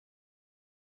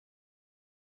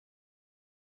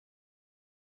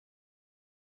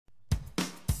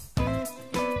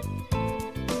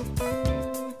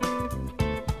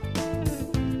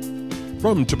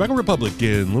From Tobacco Republic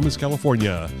in Loomis,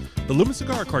 California, the Loomis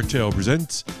Cigar Cartel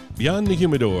presents Beyond the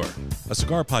Humidor, a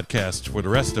cigar podcast for the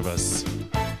rest of us.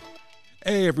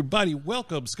 Hey everybody,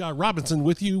 welcome. Scott Robinson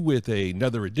with you with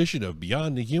another edition of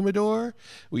Beyond the Humidor.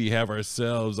 We have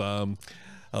ourselves a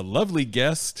lovely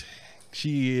guest.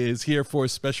 She is here for a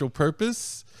special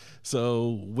purpose,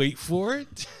 so wait for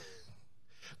it.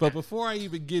 But before I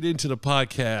even get into the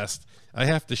podcast, I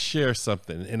have to share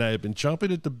something, and I have been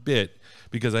chomping at the bit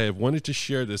because I have wanted to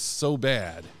share this so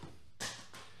bad.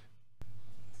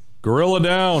 Gorilla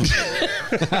down.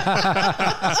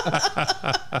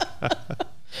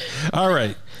 All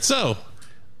right, so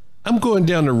I'm going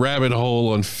down the rabbit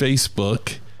hole on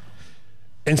Facebook,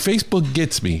 and Facebook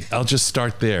gets me. I'll just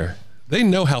start there. They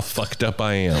know how fucked up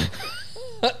I am.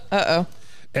 Uh-oh.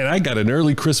 And I got an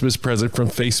early Christmas present from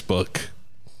Facebook.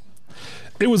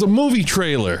 It was a movie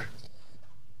trailer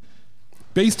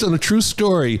based on a true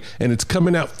story, and it's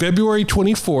coming out February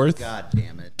 24th. God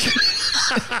damn it.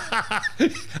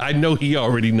 I know he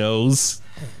already knows.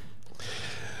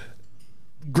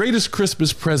 Greatest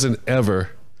Christmas present ever.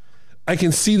 I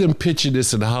can see them pitching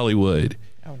this in Hollywood.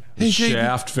 Oh, no. Hey,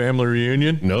 Shaft family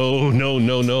reunion? No.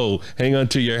 Hang on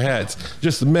to your hats.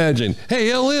 Just imagine,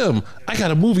 hey, LM, I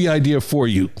got a movie idea for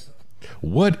you.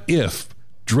 What if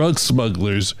drug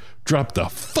smugglers dropped a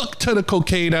fuck ton of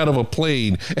cocaine out of a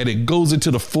plane and it goes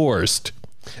into the forest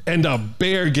and a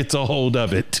bear gets a hold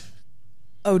of it?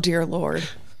 Oh, dear Lord.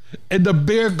 And the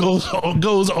bear goes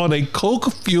on a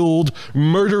coke-fueled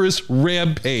murderous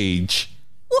rampage.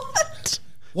 What?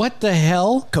 What the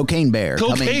hell? Cocaine Bear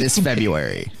coming Cocaine this Bear.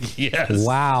 February. Yes.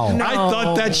 Wow. No. I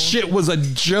thought that shit was a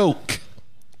joke.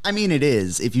 I mean, it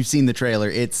is. If you've seen the trailer,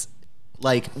 it's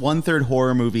like 1/3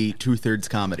 horror movie, 2/3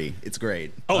 comedy. It's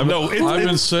great. Oh, no. I've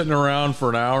been sitting around for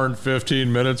an hour and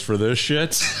 15 minutes for this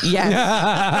shit. Yes.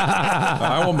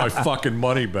 I want my fucking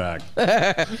money back.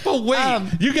 But wait,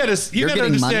 you gotta getting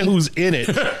understand money? who's in it.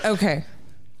 Okay.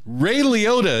 Ray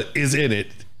Liotta is in it.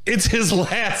 It's his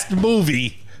last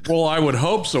movie. Well, I would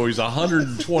hope so. He's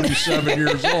 127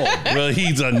 years old. Well,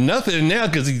 he's a nothing now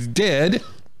because he's dead.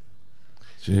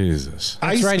 Jesus.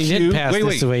 That's right. He did pass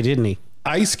this away, didn't he?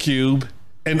 Ice Cube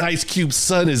and Ice Cube's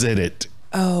son is in it.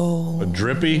 Oh. A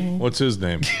Drippy? What's his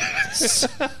name?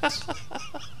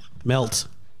 Melt.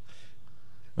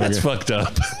 That's fucked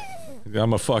up.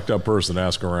 I'm a fucked up person.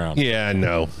 Ask around. Yeah, I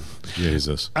know.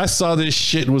 Jesus. I saw this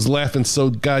shit and was laughing so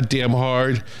goddamn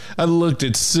hard. I looked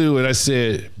at Sue and I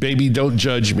said, baby, don't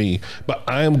judge me, but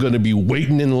I am going to be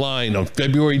waiting in line on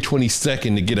February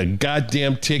 22nd to get a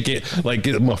goddamn ticket like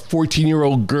I'm a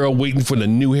 14-year-old girl waiting for the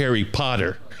new Harry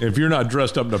Potter. If you're not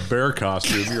dressed up in a bear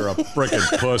costume, you're a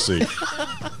freaking pussy.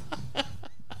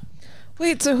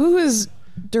 Wait, so who is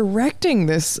directing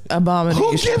this abomination?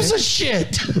 Who gives a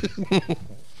shit?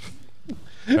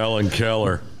 Helen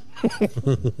Keller.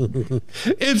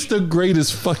 It's the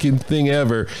greatest fucking thing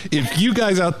ever. If you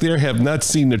guys out there have not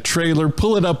seen the trailer,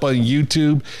 pull it up on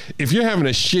YouTube. If you're having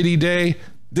a shitty day,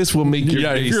 this will make your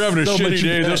day if you're having a so shitty much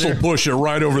day, better. this will push it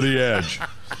right over the edge.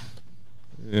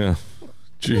 Yeah.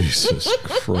 Jesus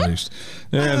Christ.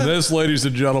 And this, ladies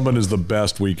and gentlemen, is the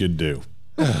best we could do.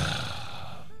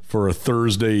 For a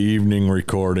Thursday evening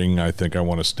recording, I think I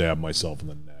want to stab myself in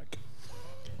the neck.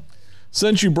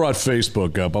 Since you brought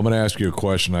Facebook up, I'm going to ask you a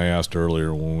question I asked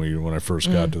earlier when I first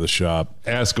got to the shop.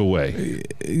 Ask away.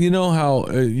 You know how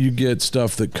you get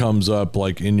stuff that comes up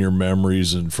like in your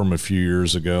memories and from a few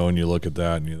years ago, and you look at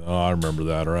that and you, oh, I remember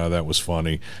that, or oh, that was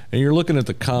funny. And you're looking at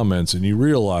the comments and you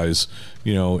realize,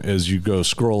 you know, as you go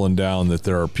scrolling down that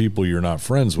there are people you're not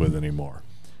friends with anymore.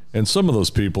 And some of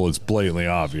those people, it's blatantly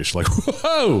obvious, like,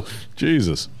 whoa,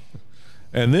 Jesus.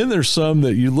 And then there's some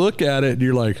that you look at it and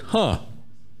you're like, huh,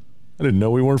 I didn't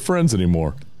know we weren't friends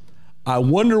anymore. I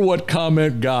wonder what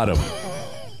comment got him.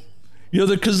 You know,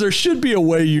 because there should be a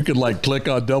way you could like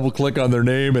double click on their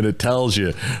name and it tells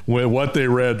you what they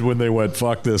read when they went,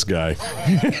 fuck this guy.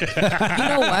 You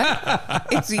know what?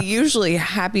 It's usually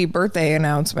happy birthday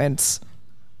announcements.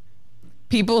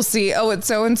 People see, oh, it's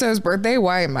so-and-so's birthday.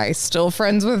 Why am I still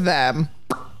friends with them?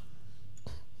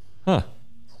 Huh.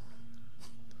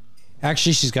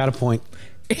 Actually, she's got a point.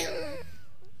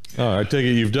 Oh, I take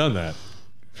it you've done that.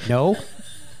 No,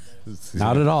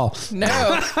 not at all. No.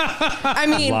 I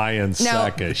mean, Lion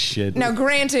sack of shit. Now,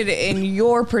 granted, in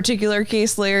your particular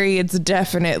case, Larry, it's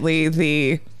definitely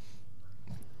the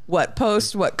what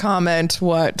post, what comment,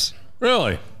 what.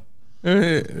 Really?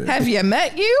 Have you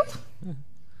met you?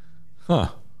 Huh.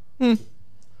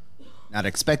 Not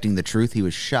expecting the truth, he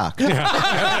was shocked. Yeah,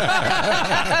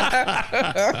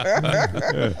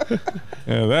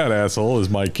 that asshole is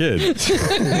my kid.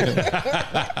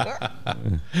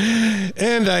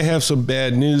 And I have some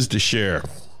bad news to share.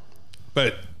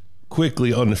 But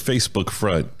quickly on the Facebook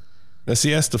front. Now,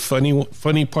 see, that's the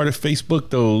funny part of Facebook,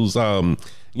 those,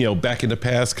 back in the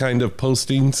past kind of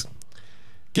postings.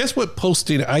 Guess what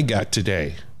posting I got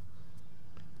today?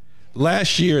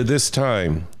 Last year, this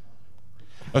time,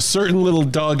 a certain little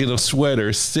dog in a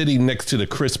sweater sitting next to the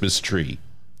Christmas tree.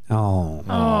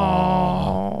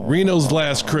 Oh. Reno's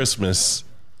last Christmas.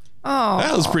 Oh.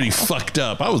 That was pretty fucked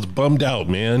up. I was bummed out,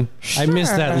 man. I miss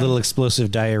that little explosive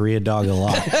diarrhea dog a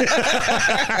lot.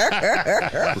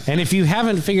 And if you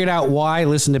haven't figured out why,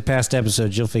 listen to past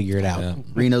episodes. You'll figure it out. Yeah.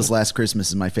 Reno's Last Christmas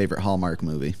is my favorite Hallmark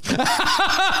movie.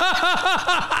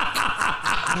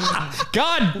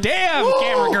 God damn,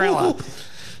 Camera Gorilla.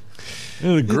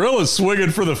 Yeah, the gorilla's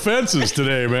swinging for the fences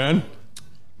today, man.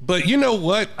 But you know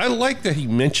what? I like that he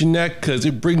mentioned that because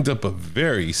it brings up a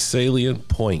very salient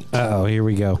point. Uh-oh, here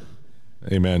we go.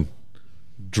 Hey, man.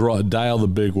 Dial the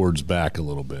big words back a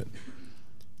little bit.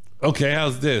 Okay,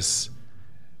 how's this?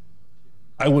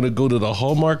 I want to go to the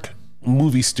Hallmark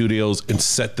movie studios and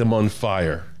set them on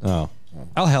fire. Oh.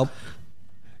 I'll help.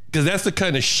 Because that's the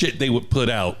kind of shit they would put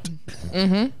out.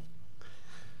 Mm-hmm.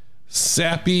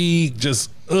 Sappy, just,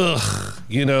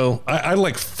 I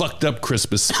like fucked up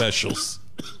Christmas specials.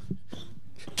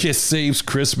 Kiss Saves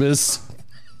Christmas.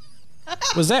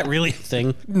 Was that really a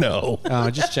thing? No. Oh,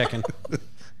 just checking.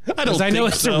 I don't. I know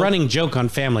think it's so. a running joke on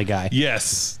Family Guy.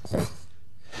 Yes.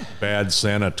 Bad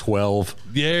Santa 12.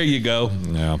 There you go.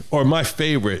 Yeah. Or my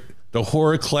favorite, the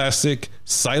horror classic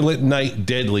Silent Night,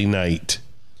 Deadly Night.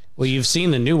 Well, you've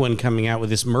seen the new one coming out with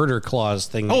this murder clause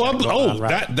thing.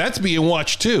 That's being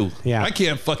watched too. Yeah. I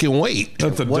can't fucking wait.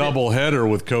 That's a double header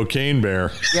with Cocaine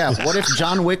Bear. Yeah, what if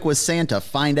John Wick was Santa?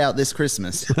 Find out this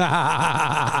Christmas.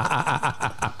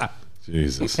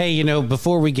 Jesus. Hey,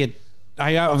 before we get,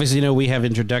 I obviously know we have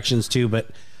introductions too, but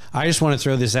I just want to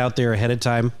throw this out there ahead of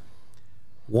time.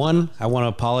 One, I want to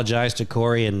apologize to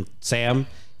Corey and Sam.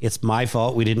 It's my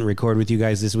fault we didn't record with you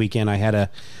guys this weekend. I had a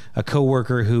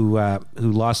coworker who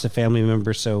lost a family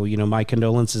member, so my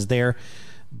condolences there.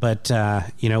 But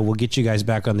we'll get you guys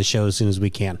back on the show as soon as we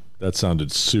can. That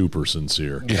sounded super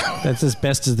sincere. Yeah. That's as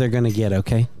best as they're going to get.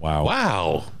 Okay.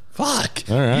 Wow. Fuck.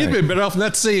 All right. You've been better off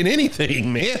not saying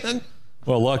anything, man.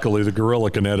 Well, luckily the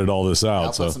gorilla can edit all this out.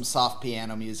 I'll so put some soft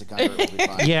piano music under it. We'll be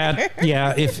fine.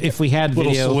 Yeah. If we had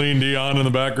little video, Celine Dion in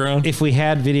the background. if we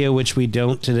had video, which we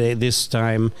don't today, this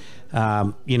time,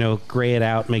 gray it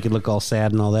out, make it look all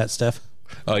sad and all that stuff.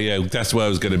 Oh, yeah, that's what I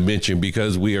was going to mention.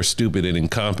 Because we are stupid and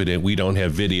incompetent, we don't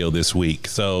have video this week.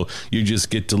 So you just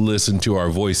get to listen to our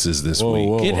voices this week.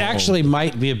 Whoa, It whoa. actually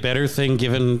might be a better thing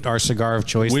given our cigar of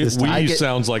choice this time. We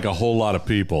sounds like a whole lot of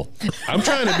people. I'm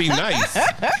trying to be nice.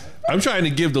 I'm trying to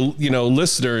give the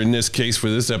listener in this case for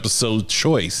this episode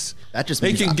choice. That just they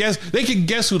means can guess. They can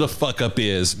guess who the fuck up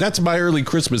is. That's my early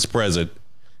Christmas present.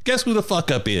 Guess who the fuck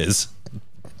up is?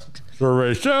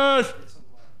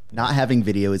 Not having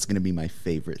video is going to be my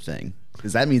favorite thing.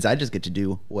 Because that means I just get to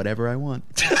do whatever I want.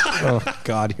 Oh,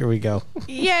 God, here we go.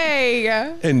 Yay.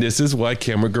 And this is why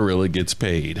Camera Gorilla gets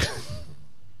paid.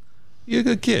 You're a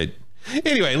good kid.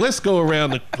 Anyway, let's go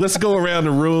around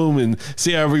the room and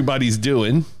see how everybody's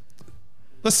doing.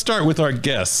 Let's start with our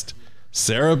guest.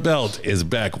 Sarah Belt is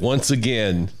back once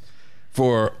again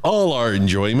for all our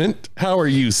enjoyment. How are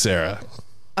you, Sarah?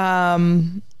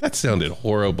 That sounded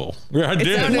horrible. Yeah, I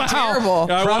did. Sounded terrible.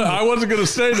 I wasn't going to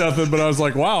say nothing, but I was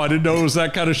like, wow, I didn't know it was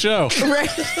that kind of show.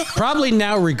 Probably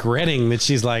now regretting that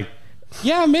she's like,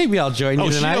 yeah, maybe I'll join you Oh,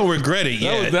 she tonight. don't regret it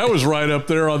yet. That was right up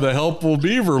there on the helpful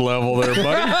beaver level there,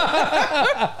 buddy.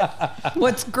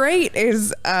 What's great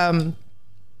is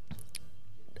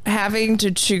having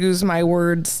to choose my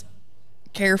words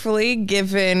carefully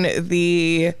given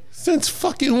the Since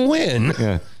fucking when?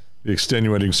 Yeah. The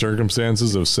extenuating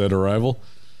circumstances of said arrival.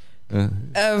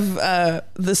 of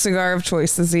the cigar of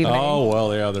choice this evening. Oh,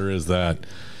 well, yeah, there is that.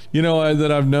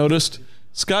 That I've noticed,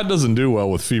 Scott doesn't do well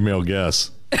with female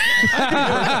guests.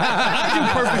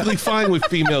 I do perfectly fine with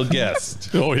female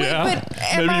guests. Oh, yeah? but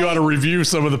am Maybe you I- ought to review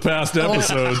some of the past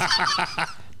episodes.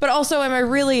 But also, am I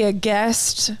really a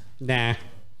guest? Nah.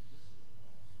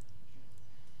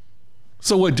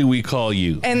 So what do we call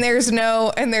you? And there's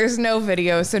no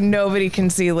video, so nobody can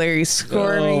see Larry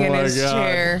squirming Oh in my his God.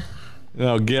 chair.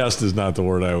 No, guest is not the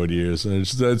word I would use.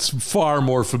 It's far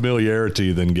more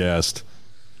familiarity than guest.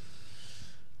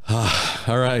 All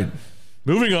right.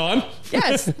 Moving on.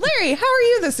 Yes, Larry, how are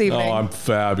you this evening? Oh, I'm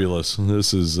fabulous.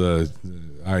 This is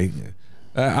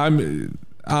I'm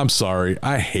I'm sorry.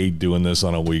 I hate doing this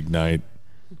on a weeknight.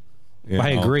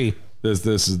 I agree.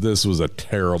 This was a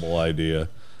terrible idea,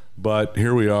 but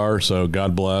here we are. So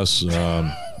God bless.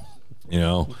 We're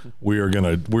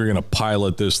gonna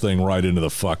pilot this thing right into the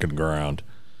fucking ground.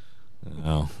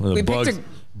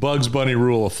 Bugs Bunny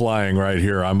rule of flying right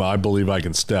here. I believe I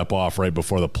can step off right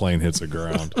before the plane hits the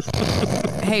ground.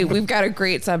 Hey, we've got a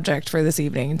great subject for this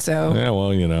evening. So yeah,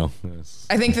 well,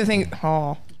 I think the thing.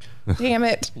 Oh, damn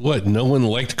it! What? No one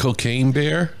liked Cocaine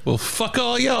Bear? Well, fuck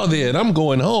all y'all then. I'm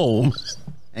going home.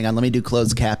 Hang on, let me do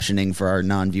closed captioning for our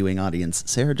non-viewing audience.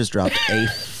 Sarah just dropped a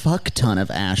fuck ton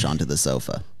of ash onto the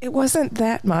sofa. It wasn't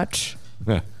that much.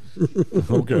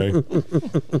 Okay.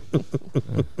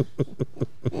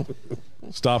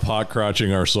 Stop hot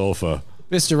crotching our sofa.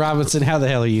 Mr. Robinson, how the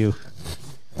hell are you?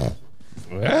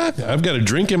 Well, I've got a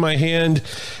drink in my hand.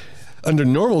 Under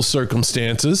normal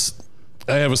circumstances,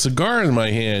 I have a cigar in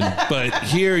my hand, but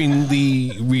hearing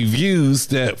the reviews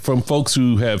that from folks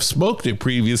who have smoked it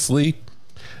previously,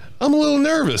 I'm a little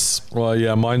nervous. Well,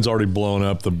 yeah, mine's already blown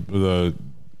up.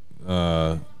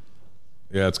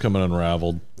 It's coming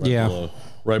unraveled.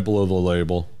 Right below the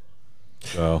label.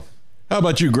 So, how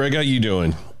about you, Greg? How you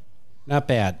doing? Not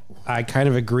bad. I kind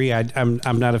of agree. I'm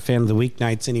not a fan of the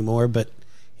weeknights anymore, but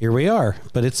here we are.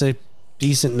 But it's a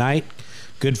decent night.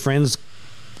 Good friends.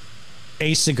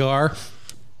 A cigar.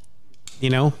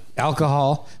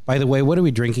 Alcohol. By the way, what are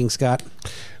we drinking, Scott?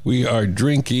 We are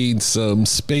drinking some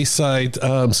Speyside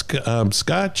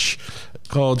scotch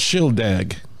called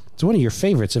Shildag. It's one of your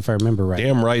favorites, if I remember right.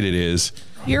 Damn right it is.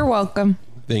 You're welcome.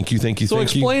 Thank you. So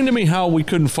explain to me how we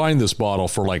couldn't find this bottle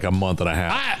for like a month and a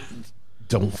half. I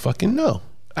don't fucking know.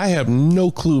 I have no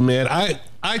clue, man.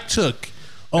 I took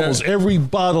almost every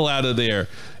bottle out of there,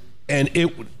 and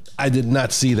I did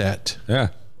not see that. Yeah.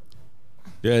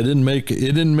 Yeah, it didn't make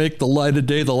the light of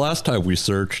day the last time we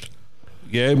searched.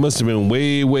 Yeah, it must have been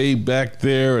way, way back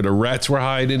there, or the rats were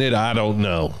hiding it. I don't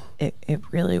know. It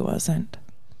really wasn't.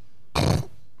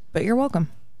 But you're welcome.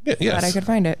 Yeah, yes. Glad I could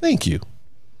find it. Thank you.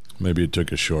 Maybe it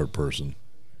took a short person.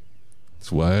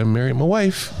 That's why I married my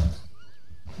wife.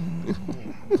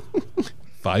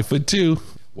 5'2".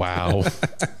 Wow.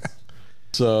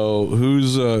 So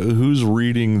who's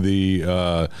reading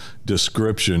the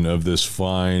description of this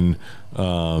fine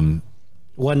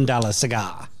 $1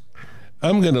 cigar?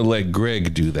 I'm gonna let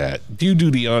Greg do that. You do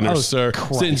the honors, sir.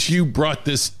 Christ. Since you brought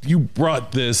this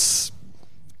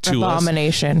to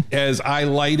Abomination. us. As I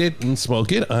light it and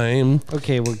smoke it,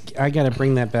 Okay, well, I got to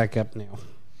bring that back up now.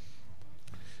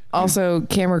 Also,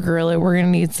 Camera Gorilla, we're going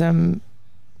to need some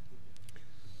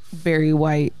very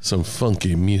white some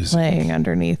funky music playing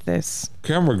underneath this.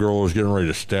 Camera girl is getting ready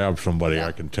to stab somebody,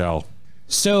 I can tell.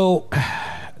 So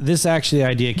this actually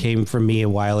idea came from me a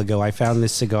while ago. I found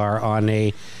this cigar on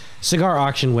a cigar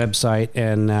auction website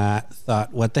and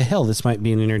thought, what the hell, this might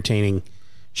be an entertaining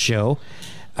show.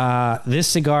 This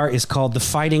cigar is called the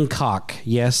Fighting Cock.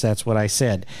 Yes, that's what I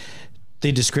said.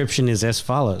 The description is as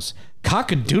follows.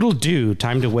 Cock-a-doodle-doo,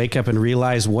 time to wake up and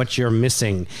realize what you're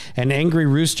missing. An angry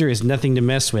rooster is nothing to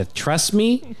mess with. Trust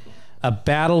me, a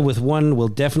battle with one will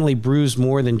definitely bruise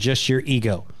more than just your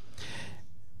ego.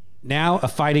 Now, a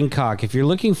Fighting Cock. If you're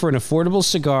looking for an affordable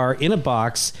cigar in a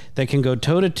box that can go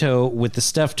toe-to-toe with the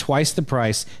stuff twice the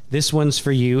price, this one's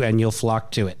for you and you'll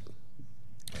flock to it.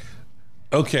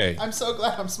 Okay. I'm so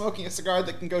glad I'm smoking a cigar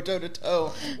that can go toe to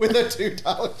toe with a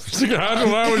 $2 cigar.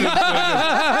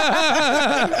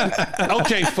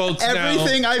 Okay, folks.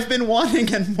 Everything I've been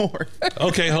wanting and more.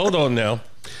 Okay, hold on now.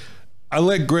 I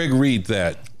let Greg read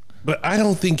that, but I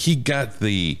don't think he got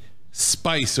the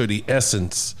spice or the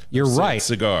essence. You're of right.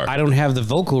 Cigar. I don't have the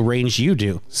vocal range you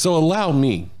do. So allow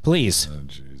me. Please. Oh,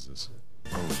 Jesus.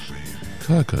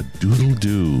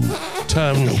 Cock-a-doodle-doo.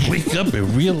 Time to wake up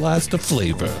and realize the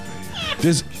flavor.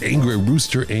 This angry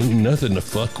rooster ain't nothing to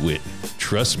fuck with.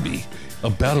 Trust me, a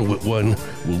battle with one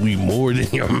will leave more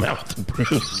than your mouth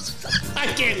bruise. I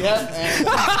can't.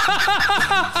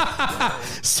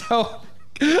 So,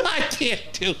 I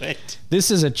can't do it. this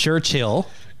is a Churchill.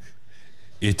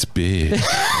 It's big.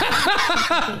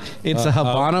 It's a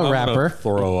Habano wrapper.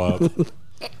 Throw up.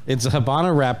 It's a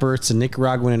Habano wrapper. It's a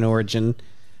Nicaraguan in origin.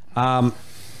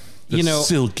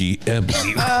 Silky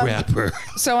ebony wrapper.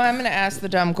 So I'm going to ask the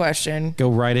dumb question.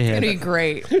 Go right ahead. Pretty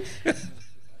great.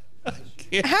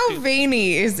 How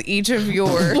veiny is each of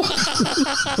yours?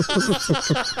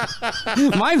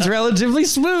 Mine's relatively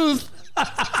smooth.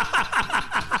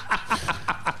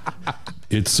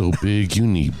 It's so big you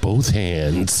need both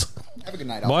hands. Have a good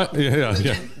night.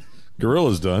 Yeah.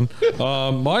 Gorilla's done.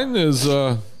 Mine is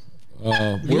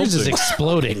Yours is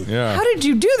exploding. Yeah. How did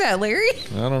you do that, Larry?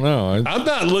 I don't know. I'm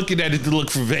not looking at it to look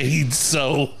for veins,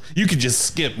 so you can just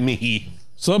skip me.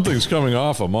 Something's coming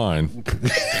off of mine.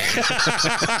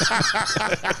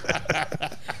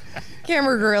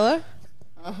 Camera gorilla.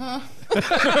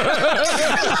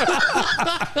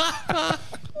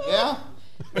 Yeah.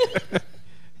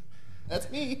 That's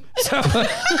me. So,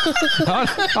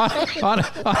 on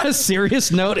a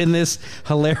serious note, in this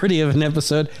hilarity of an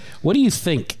episode, what do you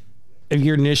think of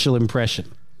your initial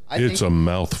impression? It's a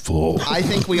mouthful. I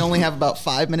think we only have about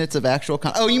 5 minutes of actual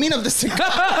Oh, you mean of the cigar?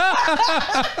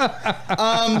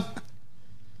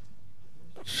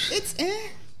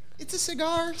 It's a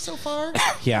cigar so far.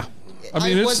 Yeah. I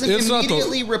mean, I it's wasn't not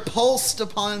immediately repulsed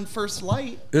upon first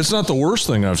light. It's not the worst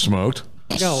thing I've smoked.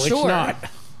 No, Sure. it's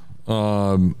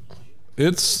not.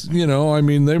 It's, you know, I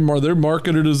mean, they're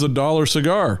marketed as $1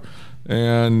 cigar,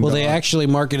 and Well, they actually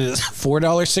market it as a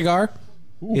 $4 cigar.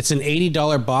 It's an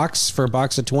 $80 box for a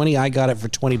box of 20. I got it for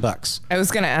 $20. I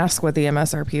was going to ask what the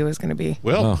MSRP was going to be.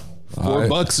 Well,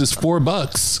 $4 is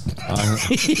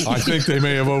 $4. I think they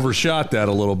may have overshot that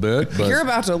a little bit. But You're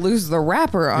about to lose the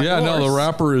wrapper on yeah, no, the yours.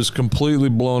 wrapper is completely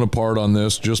blown apart on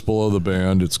this, just below the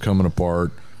band. It's coming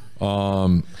apart.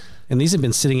 And these have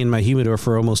been sitting in my humidor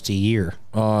for almost a year.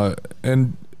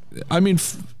 And I mean,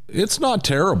 it's not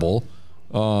terrible.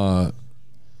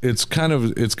 It's got a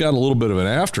little bit of an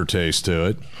aftertaste to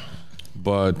it,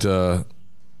 but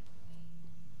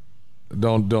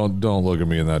don't look at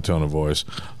me in that tone of voice.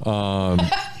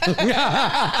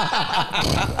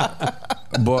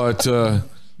 But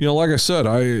you know, like I said,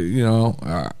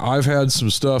 I've had some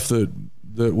stuff that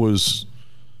was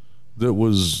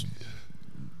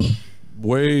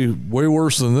way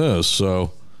worse than this.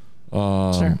 So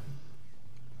Sure.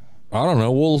 I don't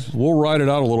know. We'll ride it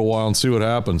out a little while and see what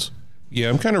happens. Yeah,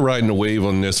 I'm kind of riding a wave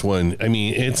on this one. I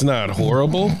mean, it's not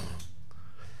horrible.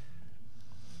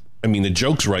 I mean, the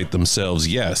jokes write themselves,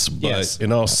 yes. But Yes.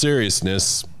 in all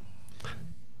seriousness,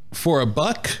 for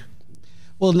 $1,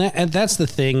 Well, and that's the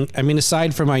thing. I mean,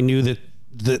 aside from I knew that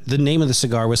the name of the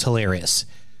cigar was hilarious.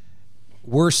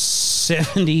 We're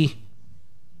 70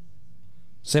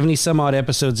 some odd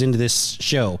episodes into this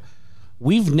show.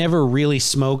 We've never really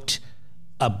smoked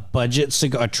a budget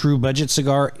cigar, a true budget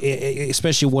cigar,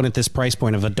 especially one at this price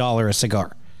point of $1 a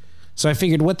cigar. So I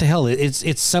figured, what the hell?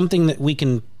 It's something that we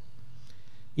can,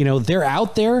 you know, they're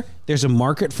out there. There's a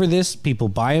market for this. People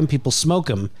buy them. People smoke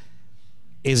them.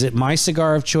 Is it my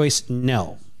cigar of choice?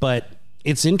 No. But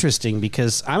it's interesting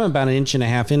because I'm about 1.5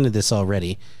 inches into this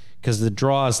already, because the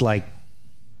draw is like,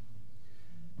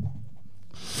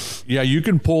 Yeah, you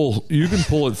can pull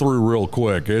it through real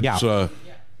quick. It's Yeah.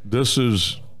 This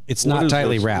is it's what not is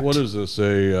tightly this? wrapped. What is this?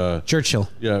 A Churchill.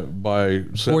 yeah, by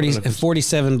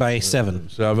 47 by 7.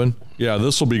 7. Yeah,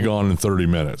 this will be gone in 30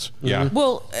 minutes. yeah.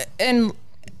 Well, and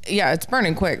yeah, it's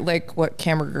burning quick. Like what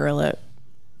Camera Gorilla,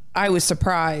 I was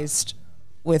surprised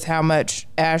with how much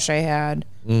ash I had,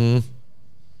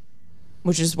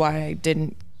 which is why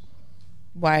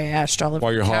I ashed all over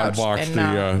While you the couch hotboxed and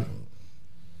not the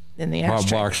in the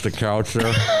ashtray. hotboxed the couch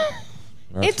there.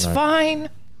 It's fine.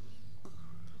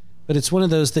 But it's one of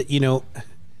those that, you know,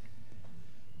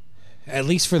 at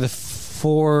least for the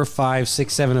 4, 5,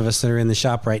 6, 7 of us that are in the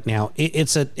shop right now,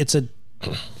 it's a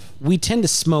we tend to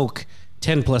smoke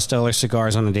 $10+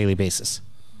 cigars on a daily basis.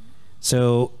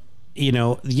 So, you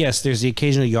know, yes, there's the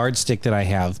occasional yardstick that I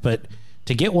have, but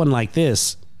to get one like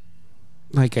this,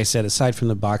 like I said, aside from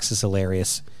the box is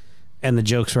hilarious and the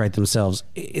jokes write themselves,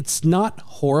 it's not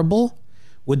horrible.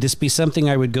 Would this be something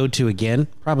I would go to again?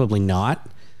 Probably not.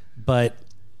 But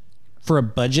for a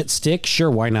budget stick, sure,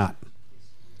 why not?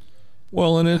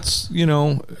 Well, and it's, you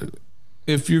know,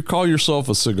 if you call yourself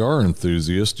a cigar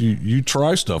enthusiast, you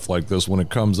try stuff like this when it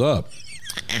comes up.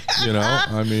 You know,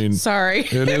 I mean, Sorry.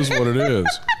 it is what it is.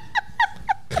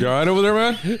 You all right over there,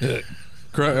 man?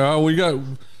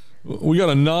 We got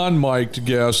a non-mic'd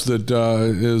guest that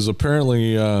is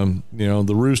apparently, you know,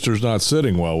 the rooster's not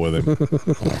sitting well with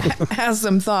him. Has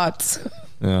some thoughts.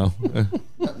 Yeah.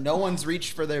 No one's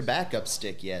reached for their backup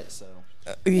stick yet, so.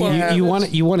 Yeah, You want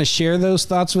to share those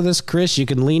thoughts with us, Chris? You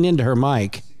can lean into her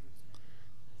mic.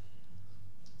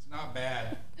 It's not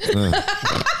bad.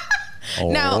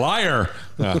 Now- Liar.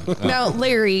 Now,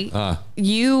 Larry,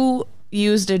 you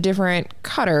used a different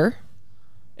cutter.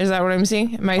 Is that what I'm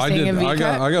seeing? Am I seeing a V I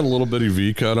cut? got a little bitty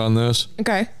V cut on this.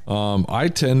 Okay, I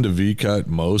tend to V cut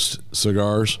most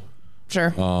cigars.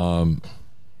 sure.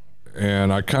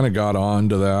 And I kind of got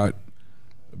onto that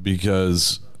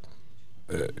because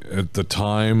at the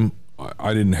time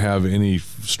I didn't have any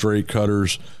straight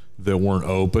cutters that weren't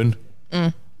open.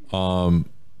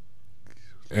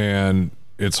 And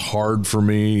it's hard for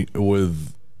me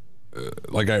with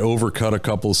like I overcut a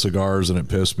couple of cigars and it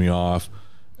pissed me off.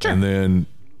 Sure. And then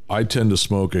I tend to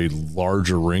smoke a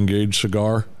larger ring gauge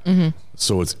cigar. Mm-hmm.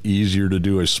 So it's easier to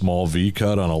do a small V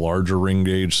cut on a larger ring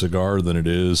gauge cigar than it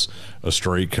is a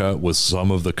straight cut with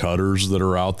some of the cutters that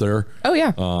are out there. Oh,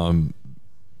 yeah.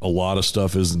 A lot of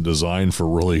stuff isn't designed for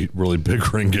really, really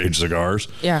big ring gauge cigars.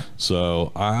 Yeah.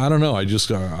 So I don't know.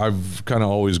 I've kind of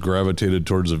always gravitated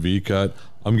towards a V cut.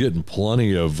 I'm getting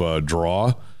plenty of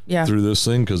draw through this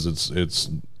thing because it's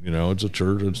a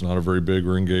church. It's not a very big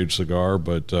ring gauge cigar,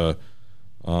 but I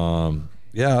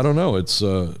don't know. It's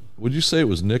would you say it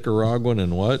was Nicaraguan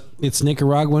and what? It's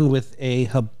Nicaraguan with a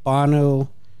Habano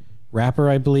wrapper,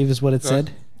 I believe is what it said.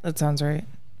 That sounds right.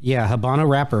 Yeah, Habano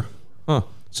wrapper. Huh.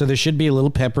 So there should be a little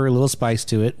pepper, a little spice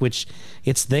to it, which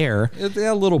it's there.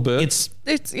 Yeah, a little bit. It's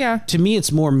to me,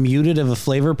 it's more muted of a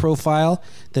flavor profile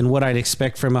than what I'd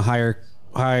expect from a higher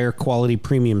quality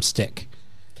premium stick.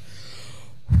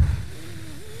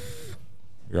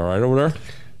 You all right over there?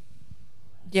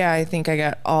 Yeah, I think I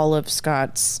got all of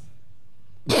Scott's.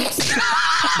 Nope.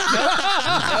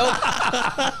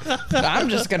 I'm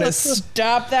just gonna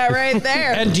stop that right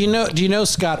there. And do you know,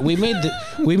 Scott? We made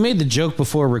the joke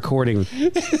before recording.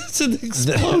 It's an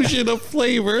explosion of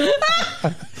flavor.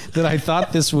 That I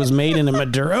thought this was made in a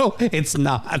Maduro. It's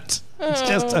not. It's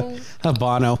just a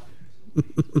Habano.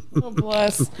 Oh,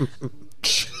 bless.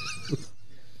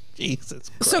 Jesus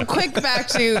Christ. So quick back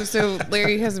to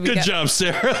Larry has a Good job,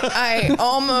 Sarah. I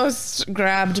almost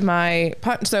grabbed my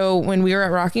punch. So when we were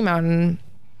at Rocky Mountain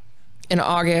in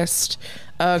August,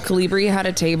 Calibri had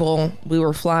a table. We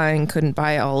were flying, couldn't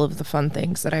buy all of the fun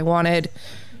things that I wanted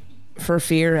for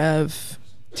fear of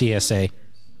TSA.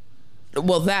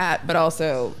 Well, that, but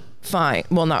also fine.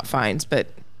 Well, not fines, but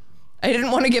I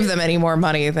didn't want to give them any more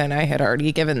money than I had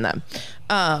already given them.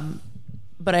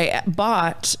 But I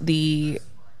bought the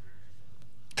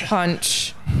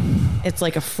punch. It's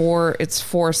like it's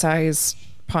 4 size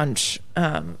punch.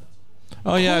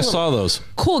 Oh yeah, I saw those.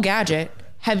 Cool gadget.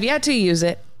 Have yet to use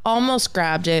it. Almost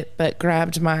grabbed it, but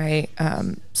grabbed my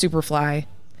Superfly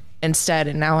instead,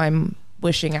 and now I'm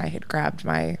wishing I had grabbed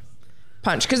my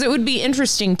punch because it would be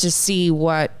interesting to see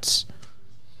what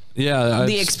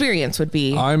the experience would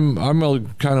be. I'm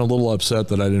kind of a little upset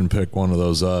that I didn't pick one of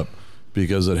those up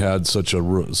because it had such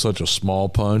a small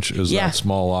punch as that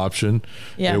small option.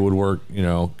 Yeah. It would work,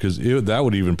 because that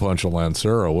would even punch a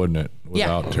Lancero, wouldn't it?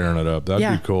 Without tearing it up.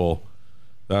 That'd be cool.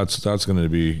 That's going to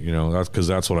be, that's because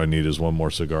that's what I need is one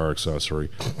more cigar accessory.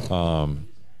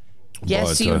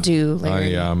 Yes, you do,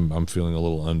 Larry. I'm feeling a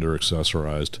little under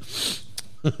accessorized.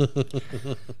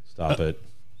 Stop it.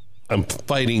 I'm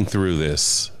fighting through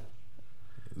this.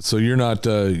 So you're not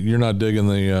digging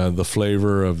the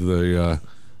flavor of the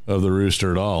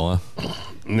rooster at all, huh?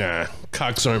 Nah,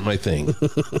 cocks aren't my thing.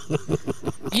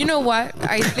 You know what?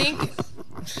 I think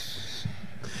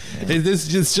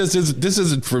this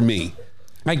isn't for me.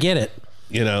 I get it.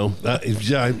 I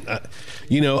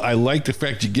like the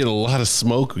fact you get a lot of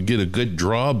smoke, you get a good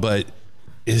draw, but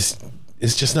it's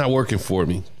just not working for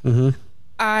me. Mm-hmm.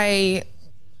 I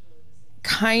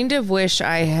kind of wish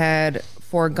I had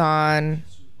foregone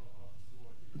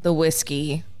the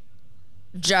whiskey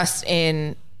just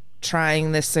in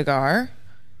trying this cigar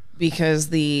because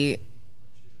the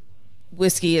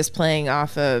whiskey is playing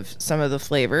off of some of the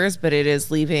flavors, but it is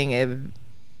leaving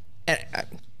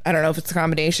I don't know if it's a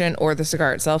combination or the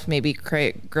cigar itself. Maybe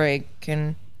Greg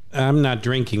can. I'm not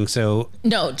drinking, so.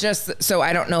 No, just so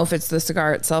I don't know if it's the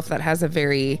cigar itself that has a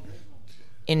very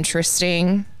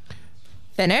interesting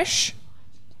finish.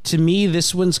 To me,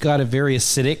 this one's got a very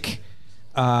acidic,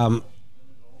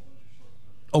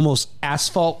 almost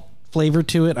asphalt flavor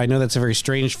to it. I know that's a very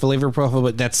strange flavor profile,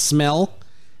 but that smell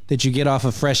that you get off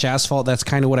of fresh asphalt, that's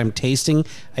kind of what I'm tasting.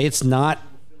 It's not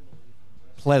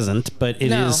pleasant, but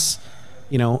it is.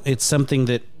 It's something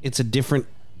that it's a different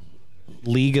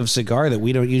league of cigar that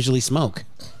we don't usually smoke.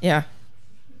 Yeah.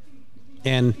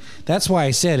 And that's why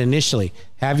I said initially,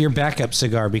 have your backup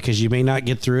cigar because you may not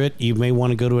get through it. You may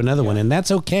want to go to another one, and that's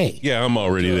okay. Yeah, I'm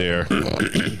already there.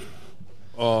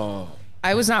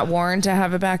 I was not warned to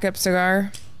have a backup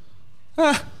cigar.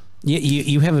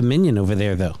 You have a minion over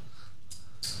there, though.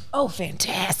 Oh,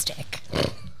 fantastic.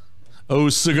 Oh,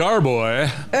 cigar boy.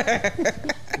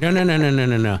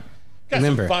 No. Got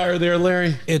Remember, some fire there,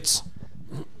 Larry.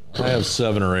 I have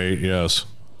 7 or 8, yes.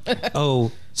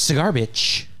 Oh, cigar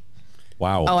bitch.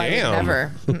 Wow. Oh, Damn. I would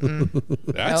never.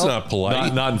 That's not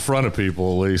polite. Not in front of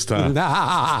people, at least,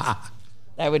 huh?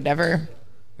 I would never.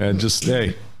 And just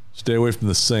stay away from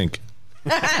the sink.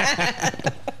 All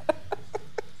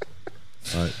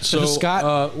right. So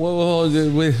Scott,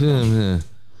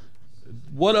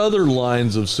 What other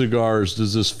lines of cigars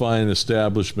does this fine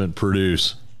establishment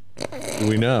produce? Do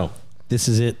we know? This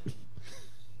is it.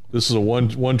 This is a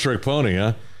one trick pony,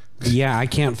 huh? Yeah, I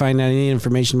can't find any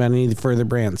information about any of the further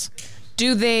brands.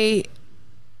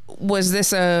 Was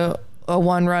this a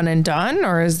one run and done,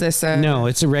 or is this a... No,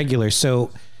 it's a regular.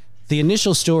 So the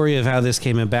initial story of how this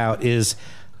came about is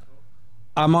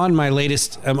I'm on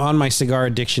my cigar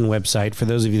addiction website. For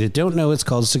those of you that don't know, it's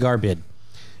called CigarBid.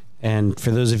 And for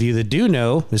those of you that do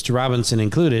know, Mr. Robinson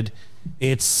included,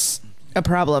 it's a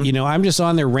problem. I'm just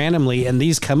on there randomly and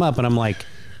these come up and I'm like,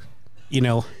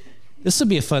 this will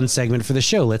be a fun segment for the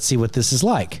show. Let's see what this is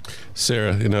like.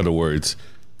 Sarah, in other words,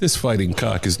 this fighting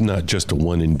cock is not just a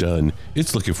one and done.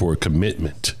 It's looking for a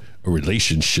commitment, a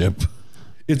relationship.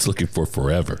 It's looking for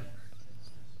forever.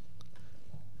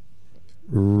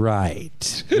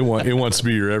 Right. It wants to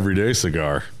be your everyday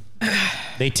cigar.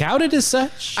 They tout it as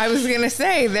such. I was going to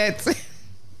say that.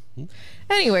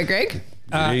 Anyway, Greg.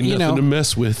 Ain't nothing to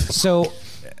mess with. So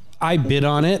I bid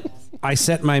on it. I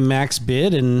set my max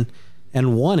bid and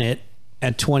won it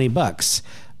at $20.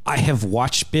 I have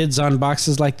watched bids on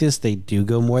boxes like this. They do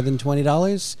go more than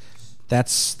 $20.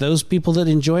 That's those people that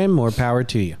enjoy them. More power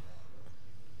to you.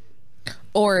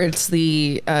 Or it's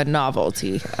the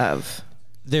novelty of...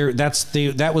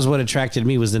 That was what attracted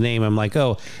me, was the name. I'm like,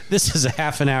 oh, this is a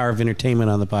half an hour of entertainment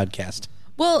on the podcast.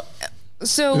 Well,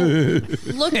 so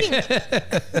looking...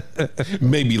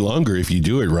 Maybe longer if you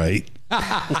do it right.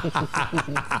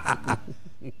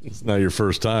 It's not your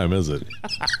first time, is it?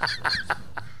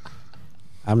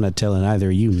 I'm not telling either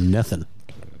of you nothing.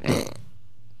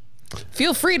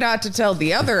 Feel free not to tell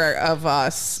the other of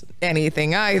us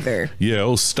anything either. Yeah,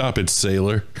 oh, stop it,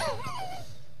 sailor.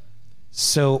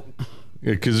 So...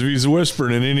 Yeah, because if he's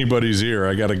whispering in anybody's ear,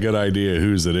 I got a good idea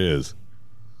whose it is.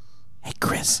 Hey,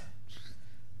 Chris.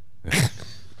 Look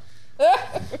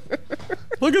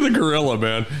at the gorilla,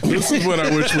 man. This is what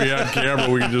I wish we had camera.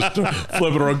 We could just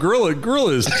flip it around.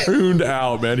 Gorilla is tuned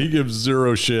out, man. He gives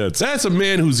zero shits. That's a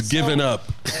man who's given up.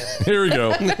 Here we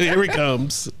go. Here he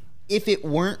comes. If it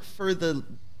weren't for the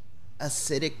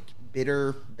acidic,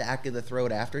 bitter back of the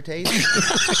throat aftertaste, and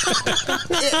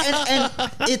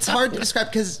it's hard to describe,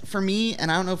 because for me,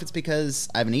 and I don't know if it's because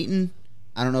I haven't eaten,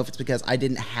 I don't know if it's because I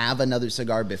didn't have another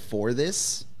cigar before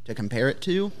this to compare it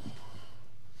to.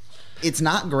 It's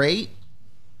not great,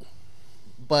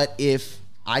 but if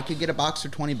I could get a box for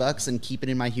 $20 and keep it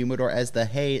in my humidor as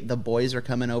the boys are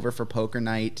coming over for poker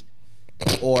night,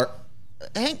 or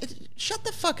hey, shut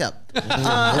the fuck up.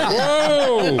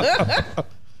 Whoa!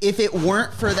 If it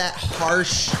weren't for that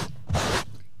harsh...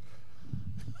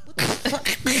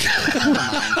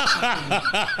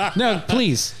 No,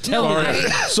 please. Tell me.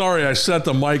 Sorry, I set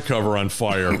the mic cover on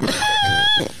fire.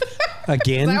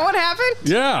 Again? Is that what happened?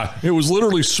 Yeah, it was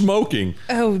literally smoking.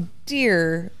 Oh,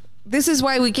 dear. This is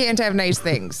why we can't have nice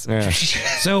things. Yeah.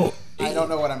 So... I don't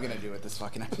know what I'm going to do with this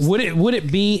fucking episode. Would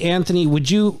it be, Anthony, would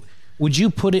you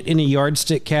put it in a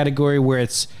yardstick category where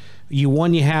it's... You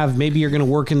have, maybe you're going to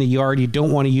work in the yard. You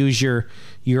don't want to use your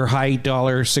high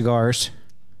dollar cigars.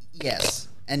 Yes.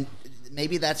 And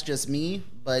maybe that's just me,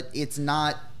 but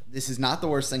this is not the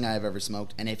worst thing I've ever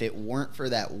smoked. And if it weren't for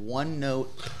that one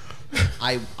note,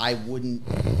 I wouldn't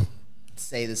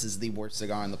say this is the worst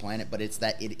cigar on the planet, but it's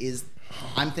that it is,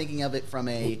 I'm thinking of it from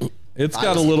a... It's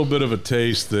got a little bit of a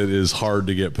taste that is hard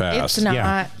to get past. It's not.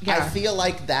 Yeah. I feel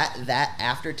like that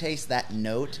aftertaste, that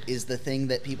note, is the thing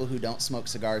that people who don't smoke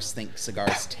cigars think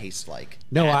cigars taste like.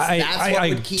 No, That's what I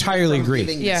would keep me entirely from agree.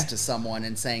 giving this to someone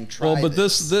and saying, try Well, but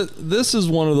this is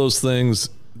one of those things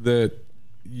that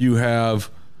you have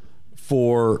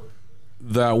for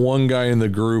that one guy in the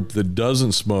group that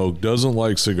doesn't smoke, doesn't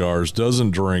like cigars,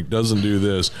 doesn't drink, doesn't do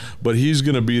this, but he's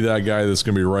going to be that guy that's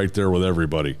going to be right there with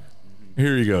everybody.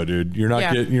 Here you go, dude. You're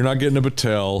not getting a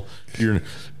Patel. You're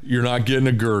not getting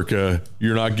a Gurkha.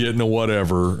 You're not getting a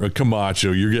whatever, a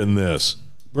Camacho. You're getting this,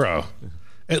 Bro,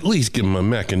 at least give him a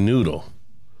mac and noodle.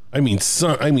 I mean,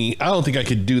 I don't think I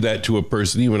could do that to a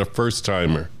person, even a first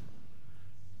timer.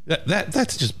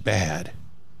 That's just bad.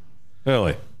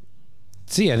 Really.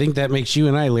 See, I think that makes you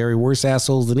and I, Larry, worse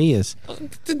assholes than he is.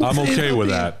 I'm okay with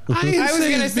that. I didn't I was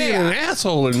say gonna he's say, being an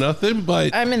asshole or nothing,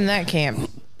 but I'm in that camp.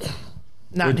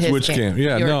 Not his Which camp?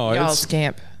 Yeah, no, y'all's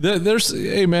camp. There's,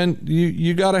 hey man,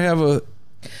 you got to have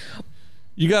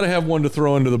one to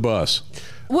throw under the bus.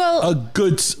 Well,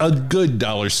 a good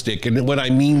dollar stick, and what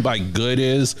I mean by good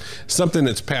is something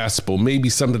that's passable. Maybe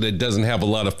something that doesn't have a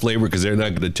lot of flavor because they're not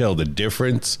going to tell the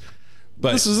difference.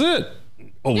 But This is it.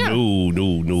 oh Yeah.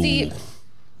 no. see,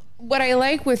 what I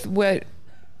like with what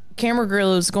Camera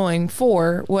Grill is going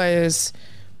for was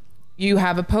you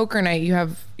have a poker night, you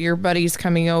have your buddies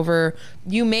coming over,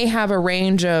 you may have a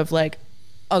range of like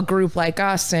a group like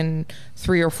us and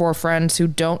 3 or 4 friends who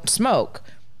don't smoke.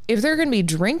 If they're going to be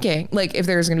drinking, like if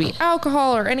there's going to be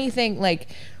alcohol or anything, like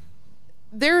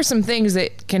there are some things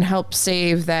that can help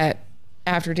save that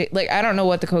after like I don't know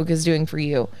what the Coke is doing for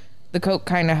you. The Coke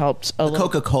kind of helped a little.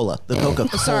 Coca-Cola. The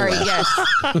Coca-Cola. Sorry, yes.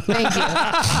 Thank you.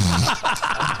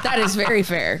 That is very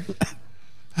fair.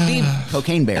 The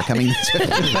Cocaine Bear coming this way.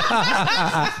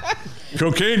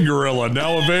 Cocaine Gorilla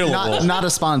now available. Not a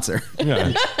sponsor.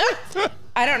 Yeah.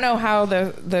 I don't know how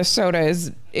the soda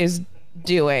is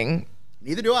doing.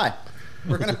 Neither do I.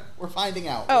 We're finding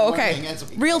out. Oh, okay.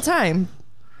 Real time.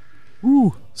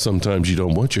 Ooh. Sometimes you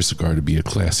don't want your cigar to be a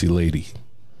classy lady.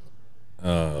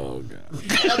 Oh god.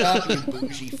 Shut up, you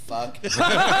bougie fuck.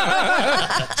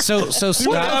 So What the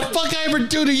Scott, fuck I ever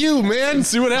do to you, man?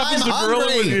 See what happens I'm to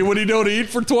Gorilla hungry. when he don't eat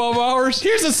for 12 hours?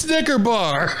 Here's a Snicker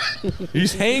bar.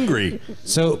 He's hangry.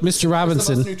 so Mr. It's the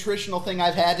Robinson, most nutritional thing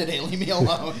I've had today. Leave me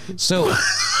alone. so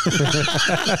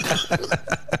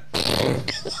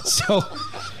so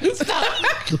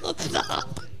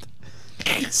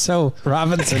So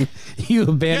Robinson, you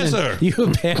abandoned Yes, sir. you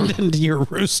abandoned your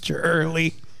rooster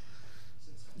early.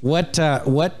 What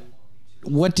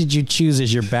did you choose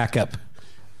as your backup?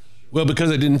 Well,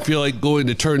 because I didn't feel like going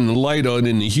to turn the light on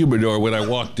in the humidor when I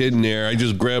walked in there, I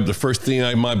just grabbed the first thing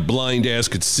my blind ass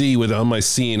could see on my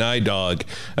seeing eye dog.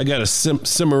 I got a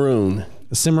Cimarron.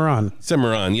 A Cimarron.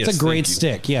 Cimarron, yes. It's a great thank you.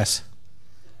 stick. Yes,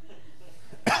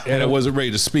 And I wasn't ready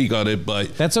to speak on it,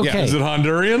 but that's okay. Is it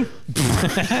Honduran?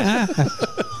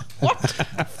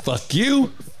 Fuck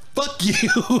you. Fuck you.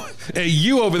 And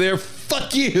you over there,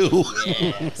 fuck you.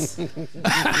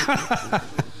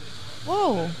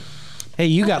 Whoa. Hey,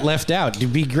 you got left out. To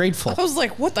be grateful. I was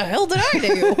like, what the hell did I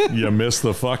do? You missed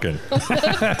the fucking.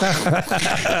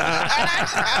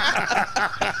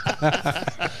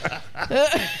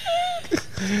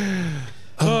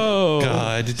 Oh,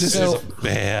 God. This is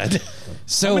bad.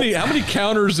 So How many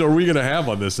counters are we going to have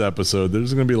on this episode?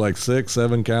 There's going to be like 6,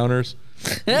 7 counters.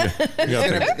 They're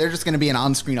just going to be an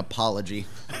on-screen apology.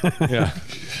 Yeah.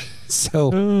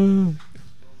 So,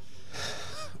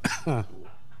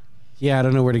 yeah, I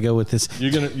don't know where to go with this.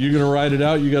 You gonna ride it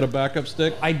out? You got a backup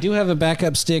stick? I do have a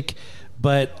backup stick,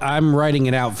 but I'm writing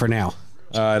it out for now.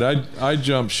 All right, I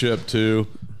jumped ship too.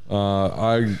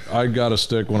 I got a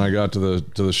stick when I got to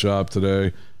the shop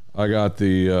today. I got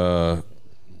the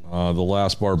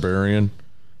Last Barbarian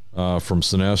from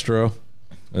Sinestro.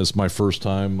 It's my first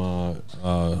time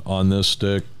on this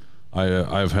stick.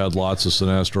 I've had lots of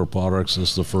Sinestro products. This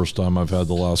is the first time I've had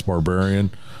the Last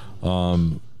Barbarian,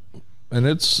 and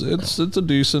it's a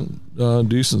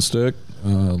decent stick. A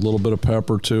little bit of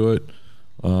pepper to it.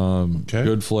 Okay.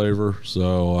 Good flavor.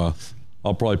 So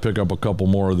I'll probably pick up a couple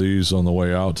more of these on the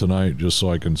way out tonight, just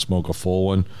so I can smoke a full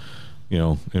one.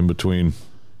 In between.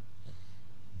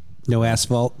 No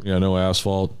asphalt. Yeah, no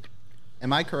asphalt.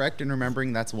 Am I correct in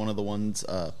remembering that's one of the ones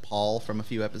Paul from a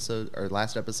few episodes or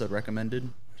last episode recommended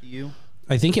to you?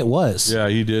 I think it was. Yeah,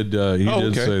 he did. He did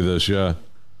okay. say this. Yeah,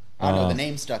 I don't know. The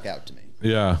name stuck out to me.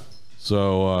 yeah.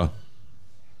 So,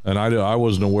 and I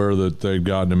wasn't aware that they'd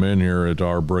gotten him in here at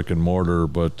our brick and mortar,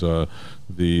 but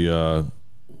the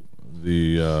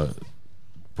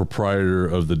proprietor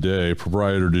of the day,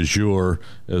 proprietor du jour,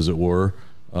 as it were,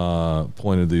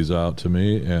 pointed these out to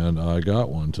me, and I got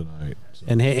one tonight. So.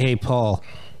 And hey, Paul,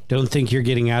 don't think you're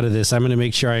getting out of this. I'm going to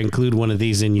make sure I include one of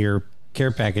these in your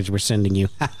care package we're sending you.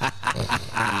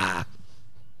 Oh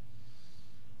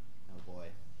boy.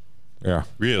 Yeah,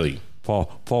 Really?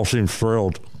 Paul seems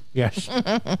thrilled. Yes.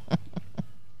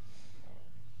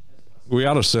 We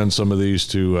ought to send some of these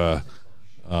to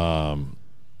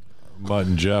Mutt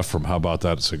and Jeff from How About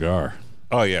That Cigar.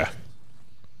 Oh, yeah.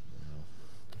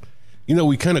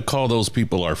 We kind of call those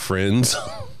people our friends.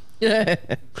 Yeah,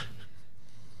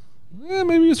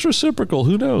 maybe it's reciprocal.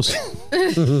 Who knows?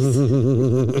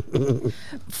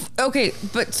 Okay,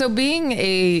 but so being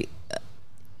a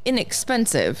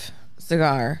inexpensive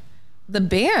cigar, the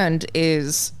band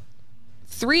is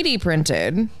 3D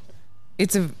printed.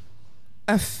 It's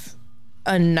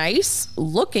a nice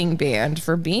looking band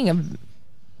for being an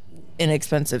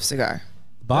inexpensive cigar.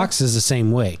 Box is the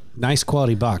same way. Nice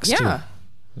quality box, too. Yeah.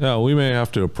 Yeah, we may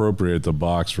have to appropriate the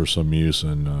box for some use.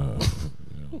 And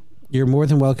You're more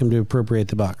than welcome to appropriate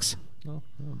the box.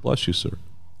 bless you, sir.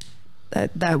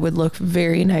 That would look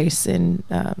very nice in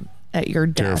at your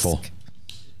desk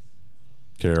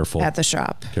Careful. at the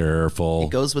shop. Careful. It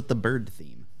goes with the bird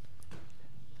theme.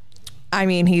 I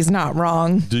mean, he's not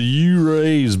wrong. Do you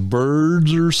raise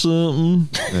birds or something?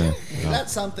 Yeah. Is that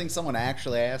something someone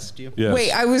actually asked you? Yes.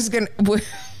 Wait, I was gonna.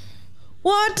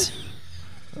 What?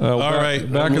 All right,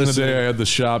 Back I'm in the listening. day, I had the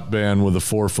shop band with the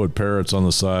 4-foot parrots on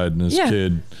the side, and this Yeah.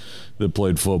 kid that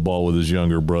played football with his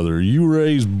younger brother. You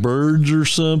raise birds or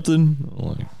something? I'm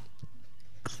like,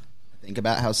 Think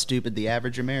about how stupid the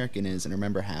average American is, and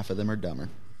remember, half of them are dumber.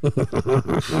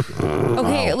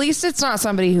 Okay, at least it's not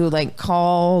somebody who like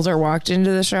calls or walked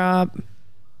into the shop.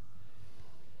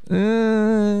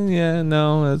 yeah,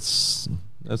 no, that's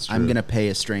true. I'm gonna pay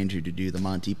a stranger to do the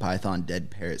Monty Python dead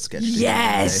parrot sketch. together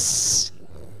Yes.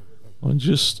 Well,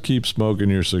 just keep smoking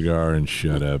your cigar and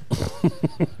shut up.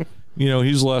 You know,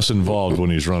 he's less involved when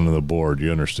he's running the board.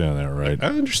 You understand that, right? I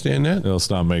understand that. Let's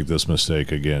not make this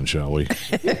mistake again, shall we?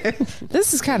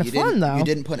 This is kind of You fun, didn't- though. You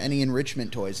didn't put any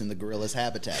enrichment toys in the gorilla's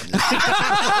habitat. He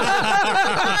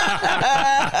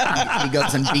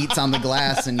goes and beats on the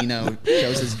glass and,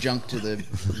 shows his junk to the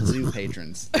zoo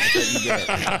patrons. That's what you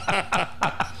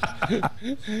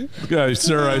get. Guys,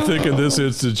 sir, I think in this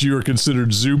instance you are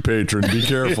considered zoo patron. Be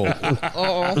careful.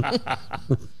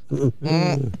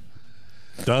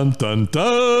 Dun, dun,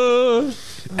 dun.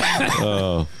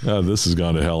 Oh, this has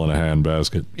gone to hell in a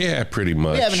handbasket. Yeah, pretty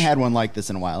much. We haven't had one like this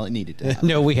in a while. It needed to happen.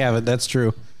 No, we haven't. That's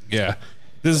true. Yeah.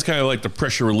 This is kind of like the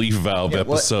pressure relief valve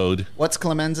episode. What's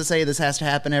Clemenza say? This has to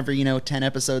happen every, 10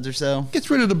 episodes or so?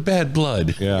 Gets rid of the bad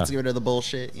blood. Yeah. Let's get rid of the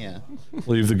bullshit. Yeah.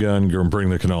 Leave the gun, go and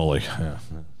bring the cannoli. Yeah.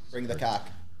 Bring the cock.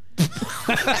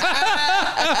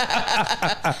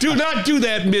 Do not do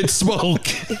that mid-smoke.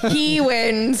 He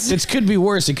wins. It could be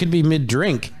worse. It could be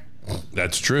mid-drink.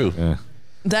 That's true. Yeah.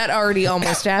 That already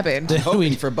almost happened.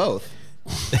 Hoping for both.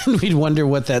 We'd wonder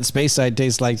what that space side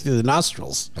tastes like through the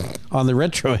nostrils on the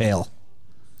retrohale.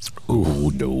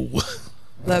 Oh, no.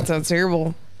 That sounds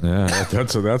terrible. Yeah,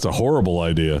 that's a horrible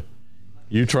idea.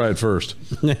 You try it first.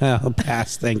 I'll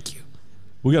pass. Thank you.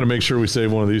 We got to make sure we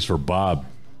save one of these for Bob.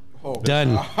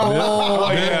 Done.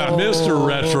 Oh, yeah, Mr.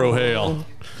 Retrohale.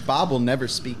 Bob will never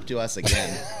speak to us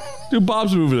again. Dude,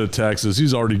 Bob's moving to Texas.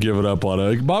 He's already given up on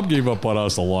it. Bob gave up on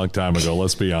us a long time ago.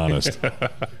 Let's be honest.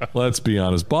 Let's be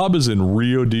honest. Bob is in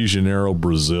Rio de Janeiro,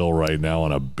 Brazil right now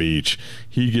on a beach.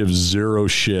 He gives zero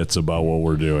shits about what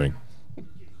we're doing.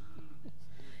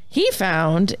 He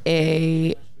found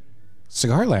a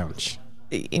Cigar lounge.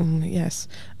 yes,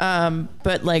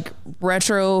 but like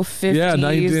retro 50s. Yeah,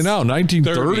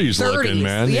 1930s looking, 30s,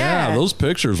 man. yeah. Those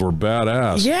pictures were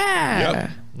badass. Yeah.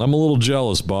 Yep. I'm a little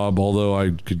jealous, Bob, although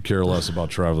I could care less about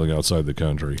traveling outside the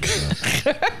country.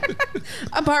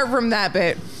 Apart from that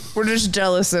bit, we're just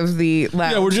jealous of the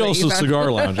lounge. Yeah, we're that jealous you of found.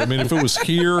 Cigar Lounge. I mean, if it was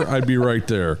here, I'd be right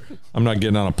there. I'm not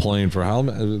getting on a plane for how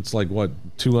many? It's like, what,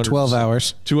 12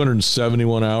 hours.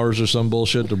 271 hours or some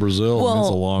bullshit to Brazil. I mean, it's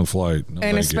a Well, long flight. No, And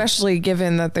thank you. especially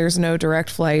given that there's no direct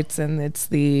flights and it's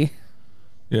the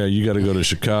Yeah, you got to go to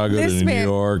Chicago, This to New man-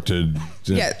 York, to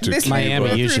this Miami man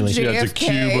went through usually. Yeah, to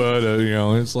JFK.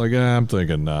 Cuba. It's like, I'm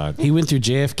thinking not. He went through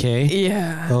JFK.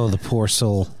 Yeah. Oh, the poor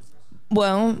soul.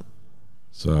 Well,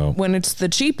 So, when it's the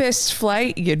cheapest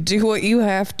flight, you do what you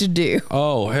have to do.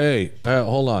 oh, hey,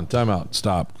 hold on, time out,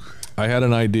 stop. I had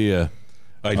an idea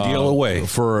Ideal away.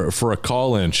 for a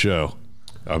call-in show.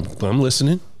 I'm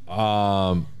listening.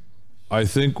 I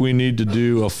think we need to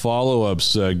do a follow-up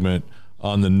segment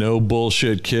on the No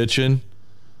Bullshit Kitchen,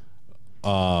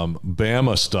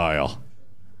 Bama style,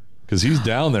 because he's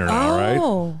down there now, right?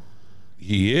 Oh.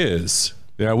 He is.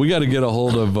 Yeah, we got to get a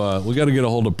hold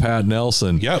of Pat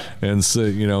Nelson. Yep. And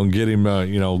say, get him,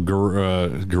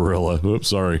 gorilla. Oops,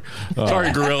 sorry.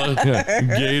 Sorry, Gorilla. Yeah,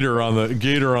 gator on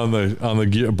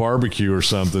the barbecue or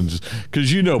something,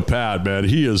 because Pat, man,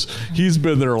 he's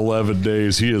been there 11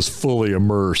 days. He is fully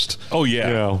immersed. Oh,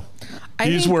 yeah.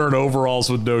 He's think- wearing overalls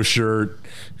with no shirt.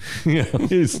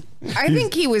 I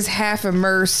think he was half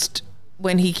immersed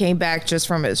when he came back just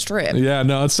from his trip. Yeah,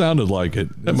 no, it sounded like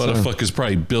it. That motherfucker's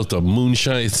probably built a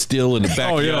moonshine still in the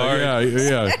backyard. Oh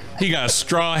yeah. He got a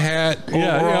straw hat,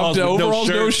 Yeah, overalls, with overalls,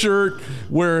 no shirt,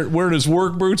 wearing his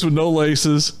work boots with no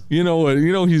laces. You know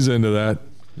he's into that.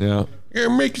 Yeah. You're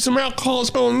making some alcohol.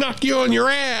 It's going to knock you on your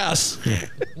ass.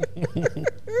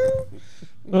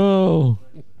 Oh.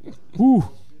 Whew.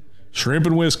 Shrimp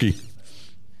and whiskey.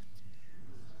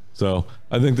 So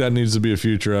I think that needs to be a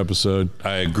future episode.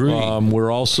 I agree.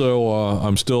 We're also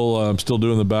I'm still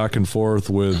doing the back and forth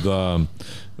with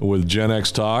Gen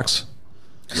X Talks.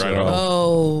 Right on.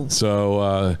 Oh.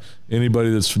 So anybody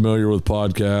that's familiar with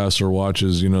podcasts or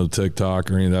watches,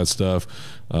 TikTok or any of that stuff,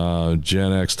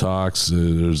 Gen X Talks,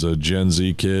 there's a Gen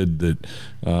Z kid that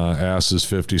asks his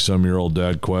 50-some-year-old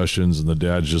dad questions, and the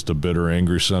dad's just a bitter,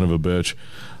 angry son of a bitch.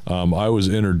 I was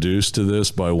introduced to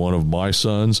this by one of my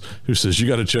sons who says, "You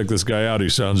got to check this guy out. He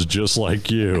sounds just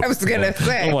like you." I was gonna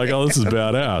say. I'm like, "Oh, this is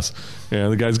badass."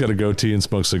 And the guy's got a goatee and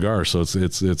smokes cigars, so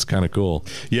it's kind of cool.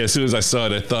 Yeah, as soon as I saw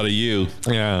it, I thought of you.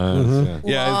 Yeah,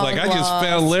 Yeah, it's like I just Long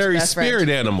found Larry's lost best spirit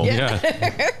friend. animal. yeah.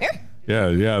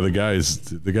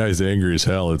 The guy's angry as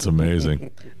hell. It's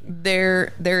amazing.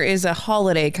 There is a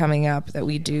holiday coming up that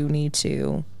we do need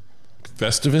to.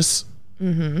 Festivus?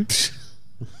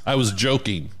 Mm-hmm. I was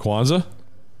joking. Kwanzaa?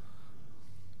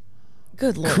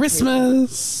 Good Lord.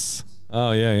 Christmas.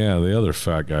 Oh yeah, the other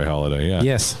fat guy holiday. Yeah.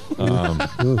 Yes.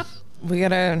 We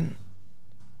gotta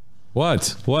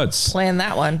What's? plan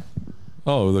that one.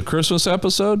 Oh, the Christmas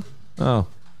episode? Oh.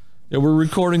 Yeah, we're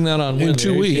recording that on In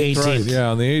 2 weeks. 18th. Right. 18th. Yeah,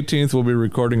 on the 18th we'll be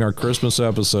recording our Christmas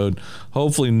episode.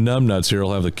 Hopefully Numbnuts here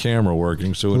will have the camera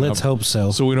working, so Let's hope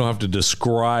so. So we don't have to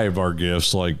describe our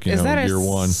gifts like Is that year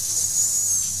one.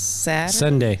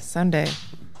 Saturday? Sunday.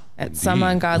 At some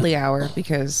ungodly hour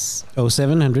because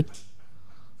 0700.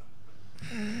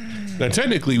 Now,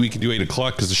 technically, we can do 8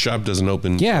 o'clock because the shop doesn't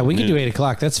open. Yeah, we can do 8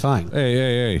 o'clock. That's fine.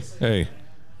 Hey.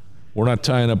 We're not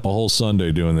tying up a whole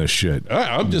Sunday doing this shit.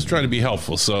 I'm just trying to be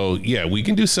helpful. So, yeah, we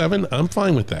can do 7. I'm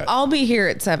fine with that. I'll be here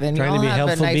at 7. Trying to Y'all be have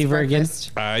helpful, a nice Beaver, again?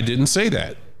 breakfast. I didn't say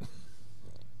that.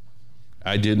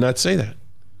 I did not say that.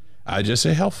 I just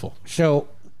say helpful. So,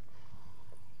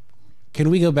 can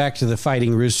we go back to the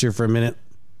fighting rooster for a minute?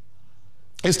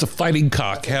 It's the fighting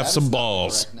cock. Have some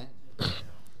balls.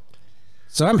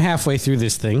 So I'm halfway through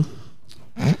this thing.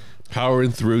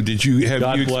 Powering through. Did you have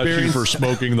God you bless you experienced for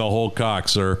smoking the whole cock,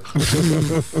 sir.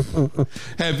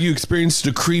 have you experienced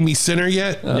a creamy center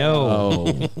yet? No.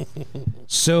 Oh,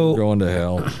 So going to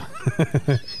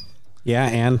hell. yeah,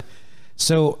 and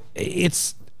so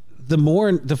it's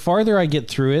the farther I get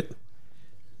through it,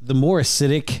 the more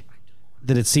acidic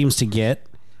that it seems to get.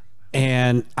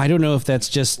 And I don't know if that's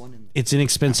just it's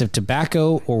inexpensive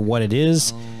tobacco or what it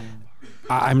is.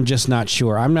 I'm just not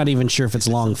sure. I'm not even sure if it's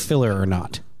long filler or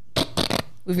not.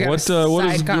 We've got What a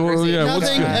is side conversation. yeah, what's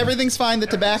Nothing. good? Everything's fine. The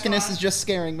tobacconist is just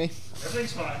scaring me.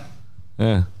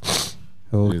 Yeah.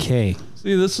 Okay.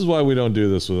 See, this is why we don't do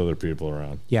this with other people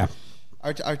around. Yeah.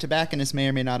 Our tobacconist may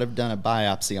or may not have done a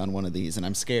biopsy on one of these, and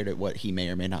I'm scared at what he may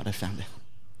or may not have found out.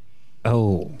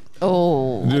 Oh.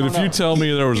 Oh, Dude, if you tell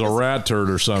me there was a rat turd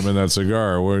or something in that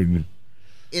cigar,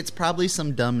 It's probably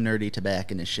some dumb, nerdy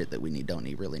tobacconist shit that we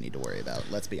really need to worry about.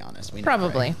 Let's be honest. We know,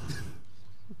 probably.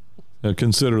 right?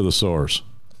 consider the source.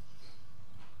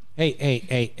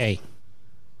 Hey.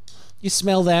 You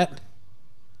smell that?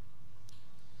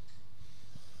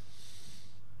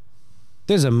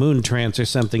 There's a moon trance or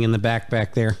something in the back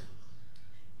there.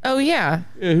 Oh yeah.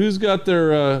 Yeah, who's got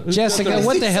their Jessica,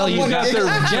 what the hell you got Someone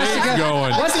there? giggling. Jessica,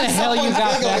 going? what the hell you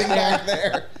got Giggling back there? back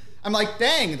there? I'm like,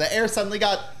 dang, the air suddenly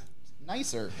got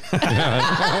nicer.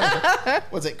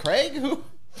 Was it Craig? Who?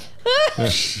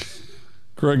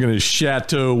 Craig and his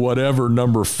Chateau whatever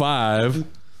number 5.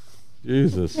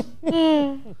 Jesus.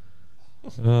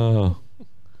 Oh.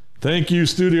 Thank you,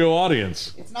 studio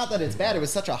audience. It's not that it's bad. It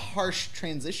was such a harsh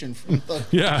transition from the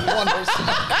Yeah. one person.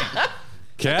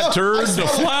 Cat turd to I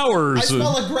flowers.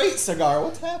 smell a great cigar.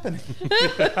 What's happening?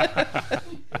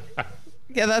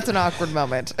 Yeah, that's an awkward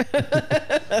moment.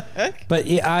 But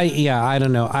I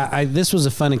don't know. I this was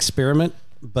a fun experiment,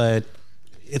 but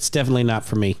it's definitely not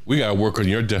for me. We got to work on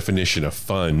your definition of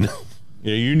fun.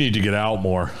 Yeah, you need to get out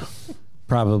more.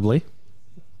 Probably.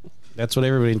 That's what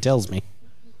everybody tells me.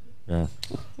 Yeah.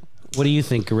 What do you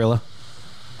think, Gorilla?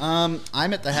 I'm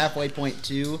at the halfway point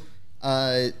too.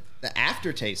 The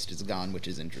aftertaste is gone, which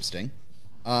is interesting.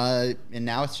 And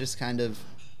now it's just kind of,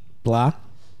 Blah.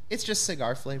 it's just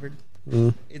cigar flavored.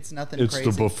 It's nothing It's crazy.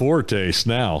 the before taste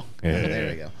now. Yeah. There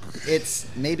we go. It's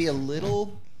maybe a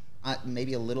little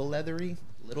leathery,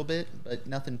 a little bit, but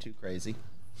nothing too crazy.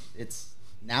 It's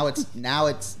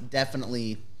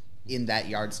definitely in that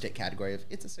yardstick category of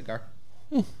it's a cigar.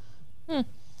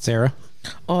 Sarah?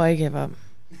 Oh, I give up.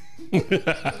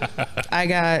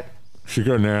 She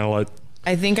gonna nail it.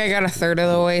 I think I got a third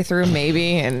of the way through,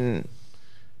 maybe, and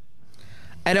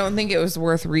I don't think it was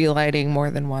worth relighting more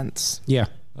than once. Yeah.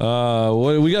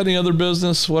 What we got? Any other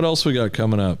business? What else we got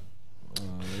coming up?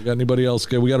 We got anybody else?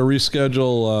 We got to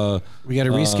reschedule. We got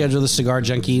to reschedule the Cigar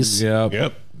Junkies. Yeah.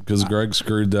 Yep. Because Greg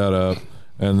screwed that up.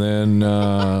 And then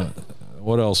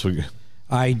what else we got?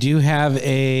 I do have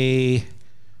a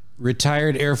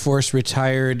retired Air Force,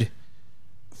 retired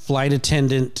flight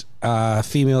attendant,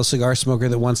 female cigar smoker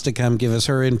that wants to come give us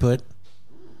her input.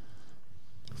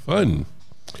 Fun.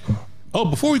 Oh,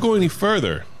 before we go any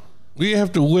further, we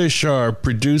have to wish our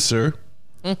producer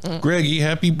Greggy,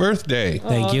 happy birthday,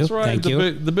 Thank you. That's right. Thank the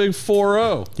you. the big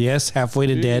 4-0. Yes, halfway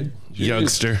to dead.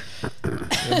 youngster.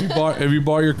 Have you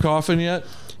bought your coffin yet?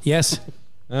 Yes.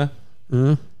 Huh?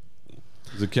 Is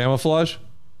it camouflage?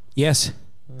 Yes.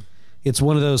 It's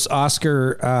one of those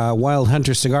Oscar Wild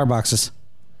Hunter cigar boxes.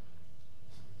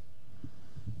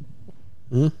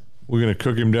 We're gonna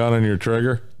cook him down on your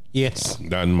Traeger. Yes.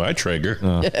 Not in my Traeger.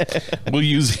 We'll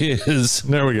use his.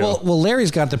 There we go. Well,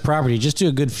 Larry's got the property. Just do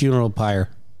a good funeral pyre.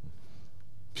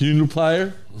 Funeral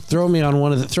pyre. Throw me on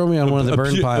one of the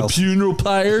burn A piles. funeral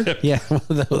pyre. Yeah, one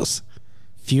of those.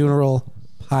 Funeral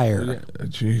pyre.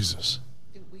 Jesus.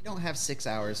 We don't have 6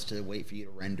 hours to wait for you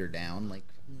to render down. Like,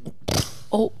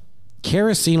 Oh,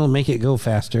 kerosene will make it go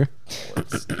faster.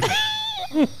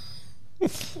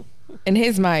 In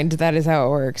his mind, that is how it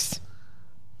works.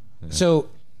 So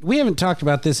we haven't talked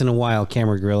about this in a while,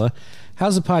 Camera Gorilla.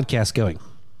 How's the podcast going?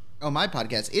 oh, my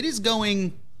podcast. It is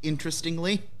going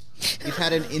interestingly. We've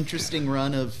had an interesting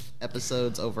run of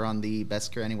episodes over on the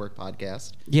Best Cure Anywhere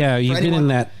podcast. Yeah, you've been in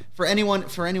that. For anyone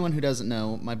who doesn't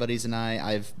know, my buddies and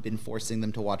I've been forcing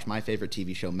them to watch my favorite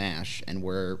TV show, MASH, and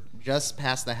we're just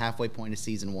past the halfway point of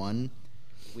season 1.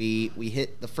 We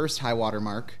hit the first high water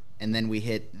mark, and then we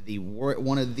hit the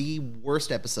one of the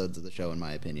worst episodes of the show, in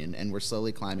my opinion, and we're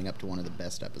slowly climbing up to one of the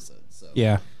best episodes. So,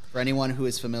 Yeah. for anyone who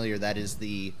is familiar, that is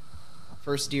the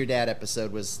first Dear Dad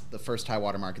episode was the first high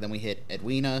water mark. And then we hit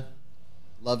Edwina,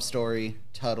 Love Story,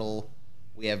 Tuttle.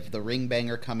 We have the Ring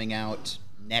Banger coming out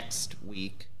next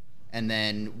week. And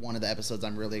then one of the episodes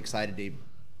I'm really excited to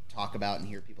talk about and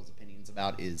hear people's opinions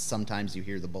about is Sometimes You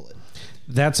Hear the Bullet.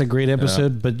 That's a great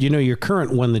episode. But your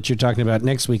current one that you're talking about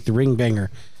next week, the Ring Banger.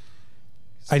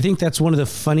 I think that's one of the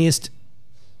funniest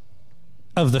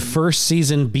of the first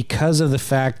season because of the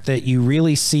fact that you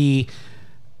really see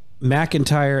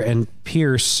McIntyre and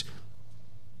Pierce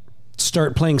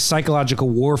start playing psychological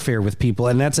warfare with people,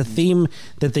 and that's a theme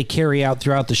that they carry out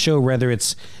throughout the show. Whether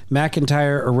it's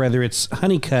McIntyre or whether it's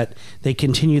Honeycutt, they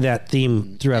continue that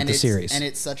theme throughout the series. And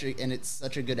it's such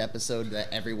a good episode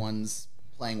that everyone's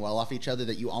playing well off each other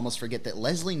that you almost forget that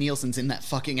Leslie Nielsen's in that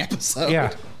fucking episode.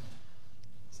 Yeah.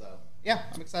 So yeah,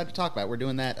 I'm excited to talk about it. We're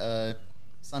doing that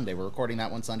Sunday. We're recording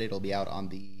that one Sunday. It'll be out on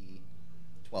the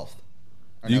 12th.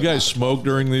 Do you guys smoke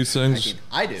during these things?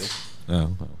 I do.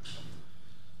 Oh.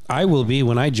 I will be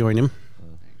when I join him.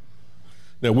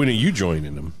 Now, when are you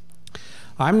joining them?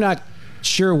 I'm not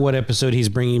sure what episode he's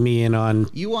bringing me in on.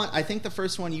 I think the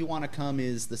first one you want to come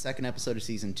is the second episode of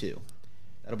season 2.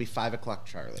 That'll be 5 o'clock,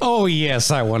 Charlie. Oh,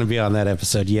 yes, I want to be on that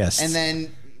episode, yes. And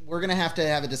then we're going to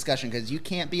have a discussion because you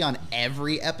can't be on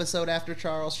every episode after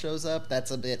Charles shows up. That's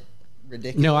a bit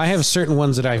ridiculous. No, I have certain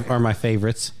ones that are my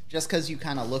favorites. Just because you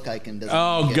kind of look like him doesn't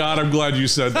Oh God, I'm glad you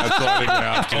said that. So I didn't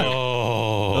have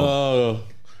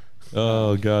to.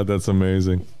 Oh God, that's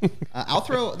amazing.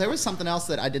 There was something else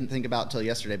that I didn't think about till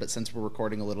yesterday, but since we're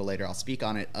recording a little later, I'll speak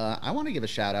on it. I want to give a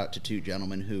shout out to 2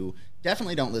 gentlemen who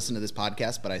definitely don't listen to this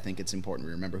podcast, but I think it's important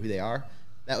to remember who they are.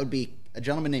 That would be a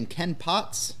gentleman named Ken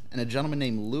Potts and a gentleman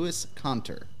named Louis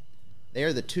Conter. They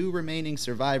are the 2 remaining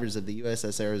survivors of the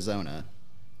USS Arizona.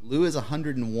 Lou is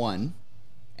 101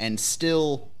 and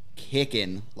still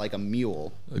kicking like a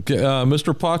mule. Okay,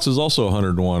 Mr. Potts is also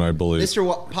 101, I believe.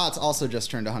 Mr. Potts also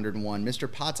just turned 101.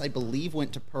 Mr. Potts, I believe,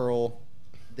 went to Pearl.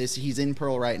 He's in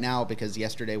Pearl right now because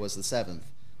yesterday was the 7th.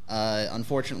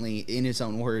 Unfortunately, in his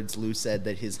own words, Lou said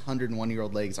that his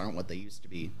 101-year-old legs aren't what they used to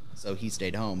be, so he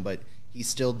stayed home. But he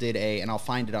still did and I'll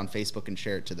find it on Facebook and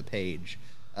share it to the page.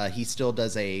 He still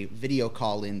does a video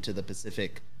call into the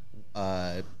Pacific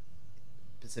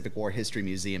War History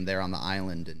Museum there on the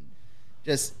island, and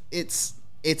just it's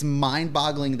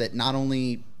mind-boggling that not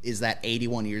only is that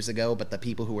 81 years ago, but the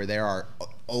people who were there are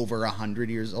over 100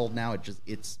 years old now.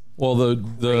 It's the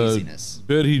craziness.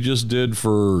 bit he just did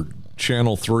for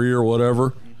Channel 3 or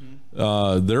whatever,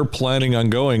 they're planning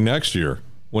on going next year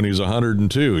when he's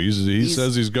 102. He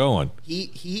says he's going.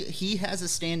 He has a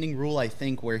standing rule, I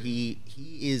think, where he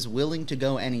is willing to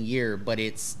go any year, but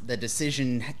it's the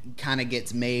decision kind of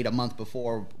gets made a month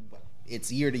before.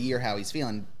 It's year to year how he's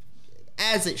feeling.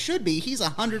 As it should be. He's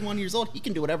 101 years old. He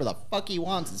can do whatever the fuck he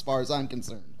wants as far as I'm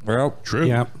concerned. Well, True.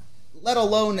 Yeah. Let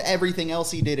alone everything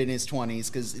else he did in his 20s,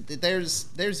 because there's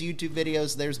YouTube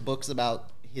videos, there's books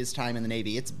about his time in the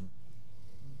Navy. It's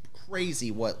crazy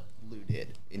what Lou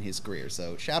did in his career.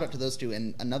 So shout out to those 2.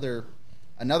 And another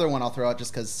one I'll throw out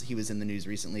just because he was in the news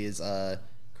recently is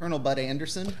Colonel Bud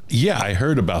Anderson. Yeah, I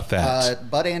heard about that.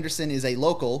 Bud Anderson is a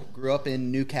local, grew up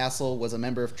in Newcastle, was a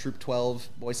member of Troop 12,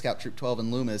 Boy Scout Troop 12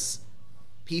 in Loomis.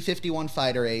 P-51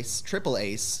 fighter ace, triple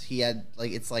ace. He had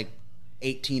it's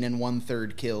 18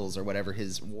 1/3 kills or whatever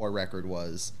his war record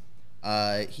was.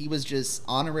 He was just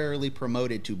honorarily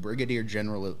promoted to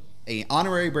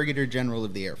honorary brigadier general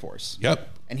of the Air Force. Yep.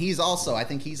 And he's also, I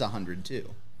think he's 100 too.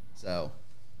 So.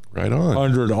 Right on.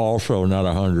 100 also, not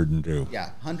 102. Yeah,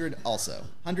 100 also.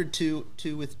 102,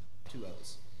 2 with 2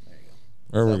 O's. There you go.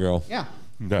 There we go. Yeah.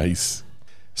 Nice.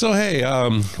 So, hey,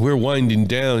 we're winding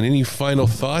down. Any final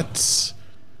thoughts?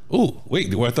 Oh,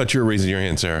 wait. I thought you were raising your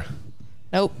hand, Sarah.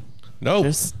 Nope. Nope.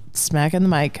 Just smacking the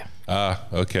mic.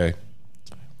 Okay.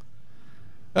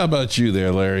 How about you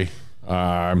there, Larry?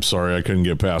 I'm sorry I couldn't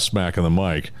get past smacking the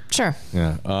mic. Sure.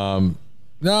 Yeah.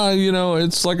 No, you know,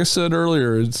 it's like I said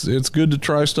earlier, it's good to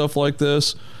try stuff like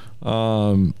this.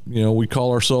 You know, we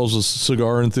call ourselves a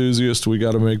cigar enthusiast. We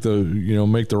got to make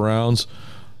the rounds.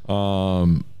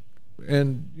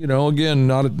 And you know, again,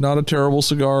 not a terrible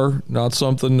cigar, not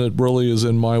something that really is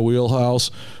in my wheelhouse,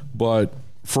 but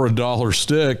for $1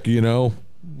 stick, you know,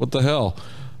 what the hell?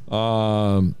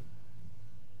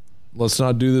 Let's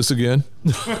not do this again.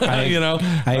 I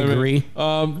agree.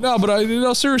 No,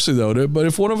 but seriously though, but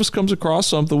if one of us comes across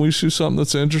something, we see something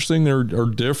that's interesting or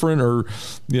different or,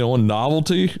 you know, a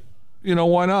novelty, you know,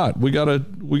 why not? We gotta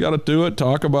do it,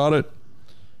 talk about it.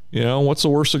 You know, what's the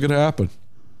worst that could happen?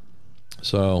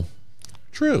 So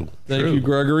True. thank you,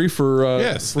 Gregory, for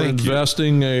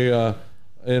investing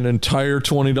an entire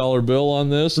 $20 bill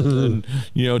on this and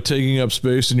you know, taking up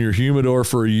space in your humidor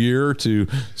for a year to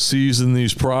season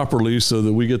these properly so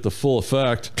that we get the full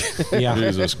effect. Yeah.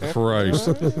 Jesus Christ.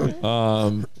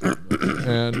 And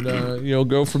you know,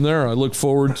 go from there. I look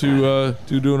forward to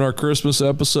doing our Christmas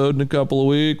episode in a couple of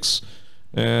weeks.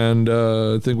 And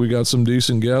I think we got some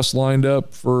decent guests lined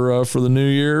up for the new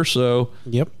year, so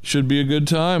Yep. should be a good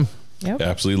time. Yep.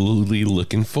 Absolutely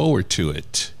looking forward to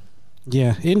it.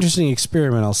 Yeah. Interesting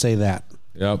experiment. I'll say that.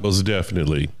 Yep. Most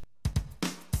definitely.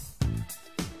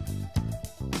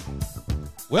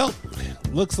 Well,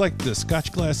 looks like the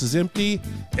scotch glass is empty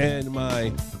and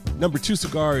my number 2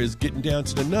 cigar is getting down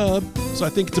to the nub, so I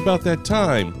think it's about that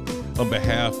time. On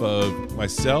behalf of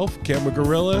myself, Camera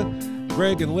Gorilla,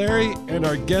 Greg and Larry, and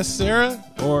our guest Sarah,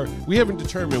 or we haven't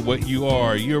determined what you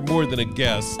are. You're more than a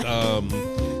guest.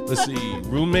 Let's see,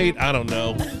 roommate? I don't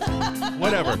know.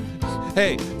 Whatever.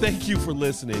 Hey, thank you for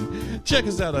listening. Check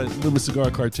us out on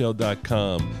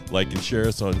LoomisCigarCartel.com. Like and share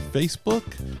us on Facebook.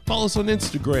 Follow us on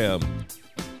Instagram.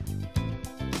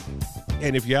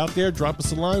 And if you're out there, drop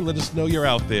us a line. Let us know you're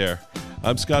out there.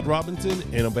 I'm Scott Robinson,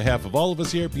 and on behalf of all of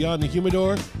us here at Beyond the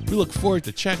Humidor, we look forward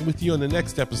to chatting with you on the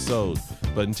next episode.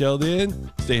 But until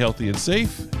then, stay healthy and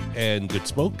safe, and good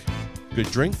smoke, good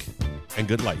drink, and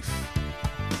good life.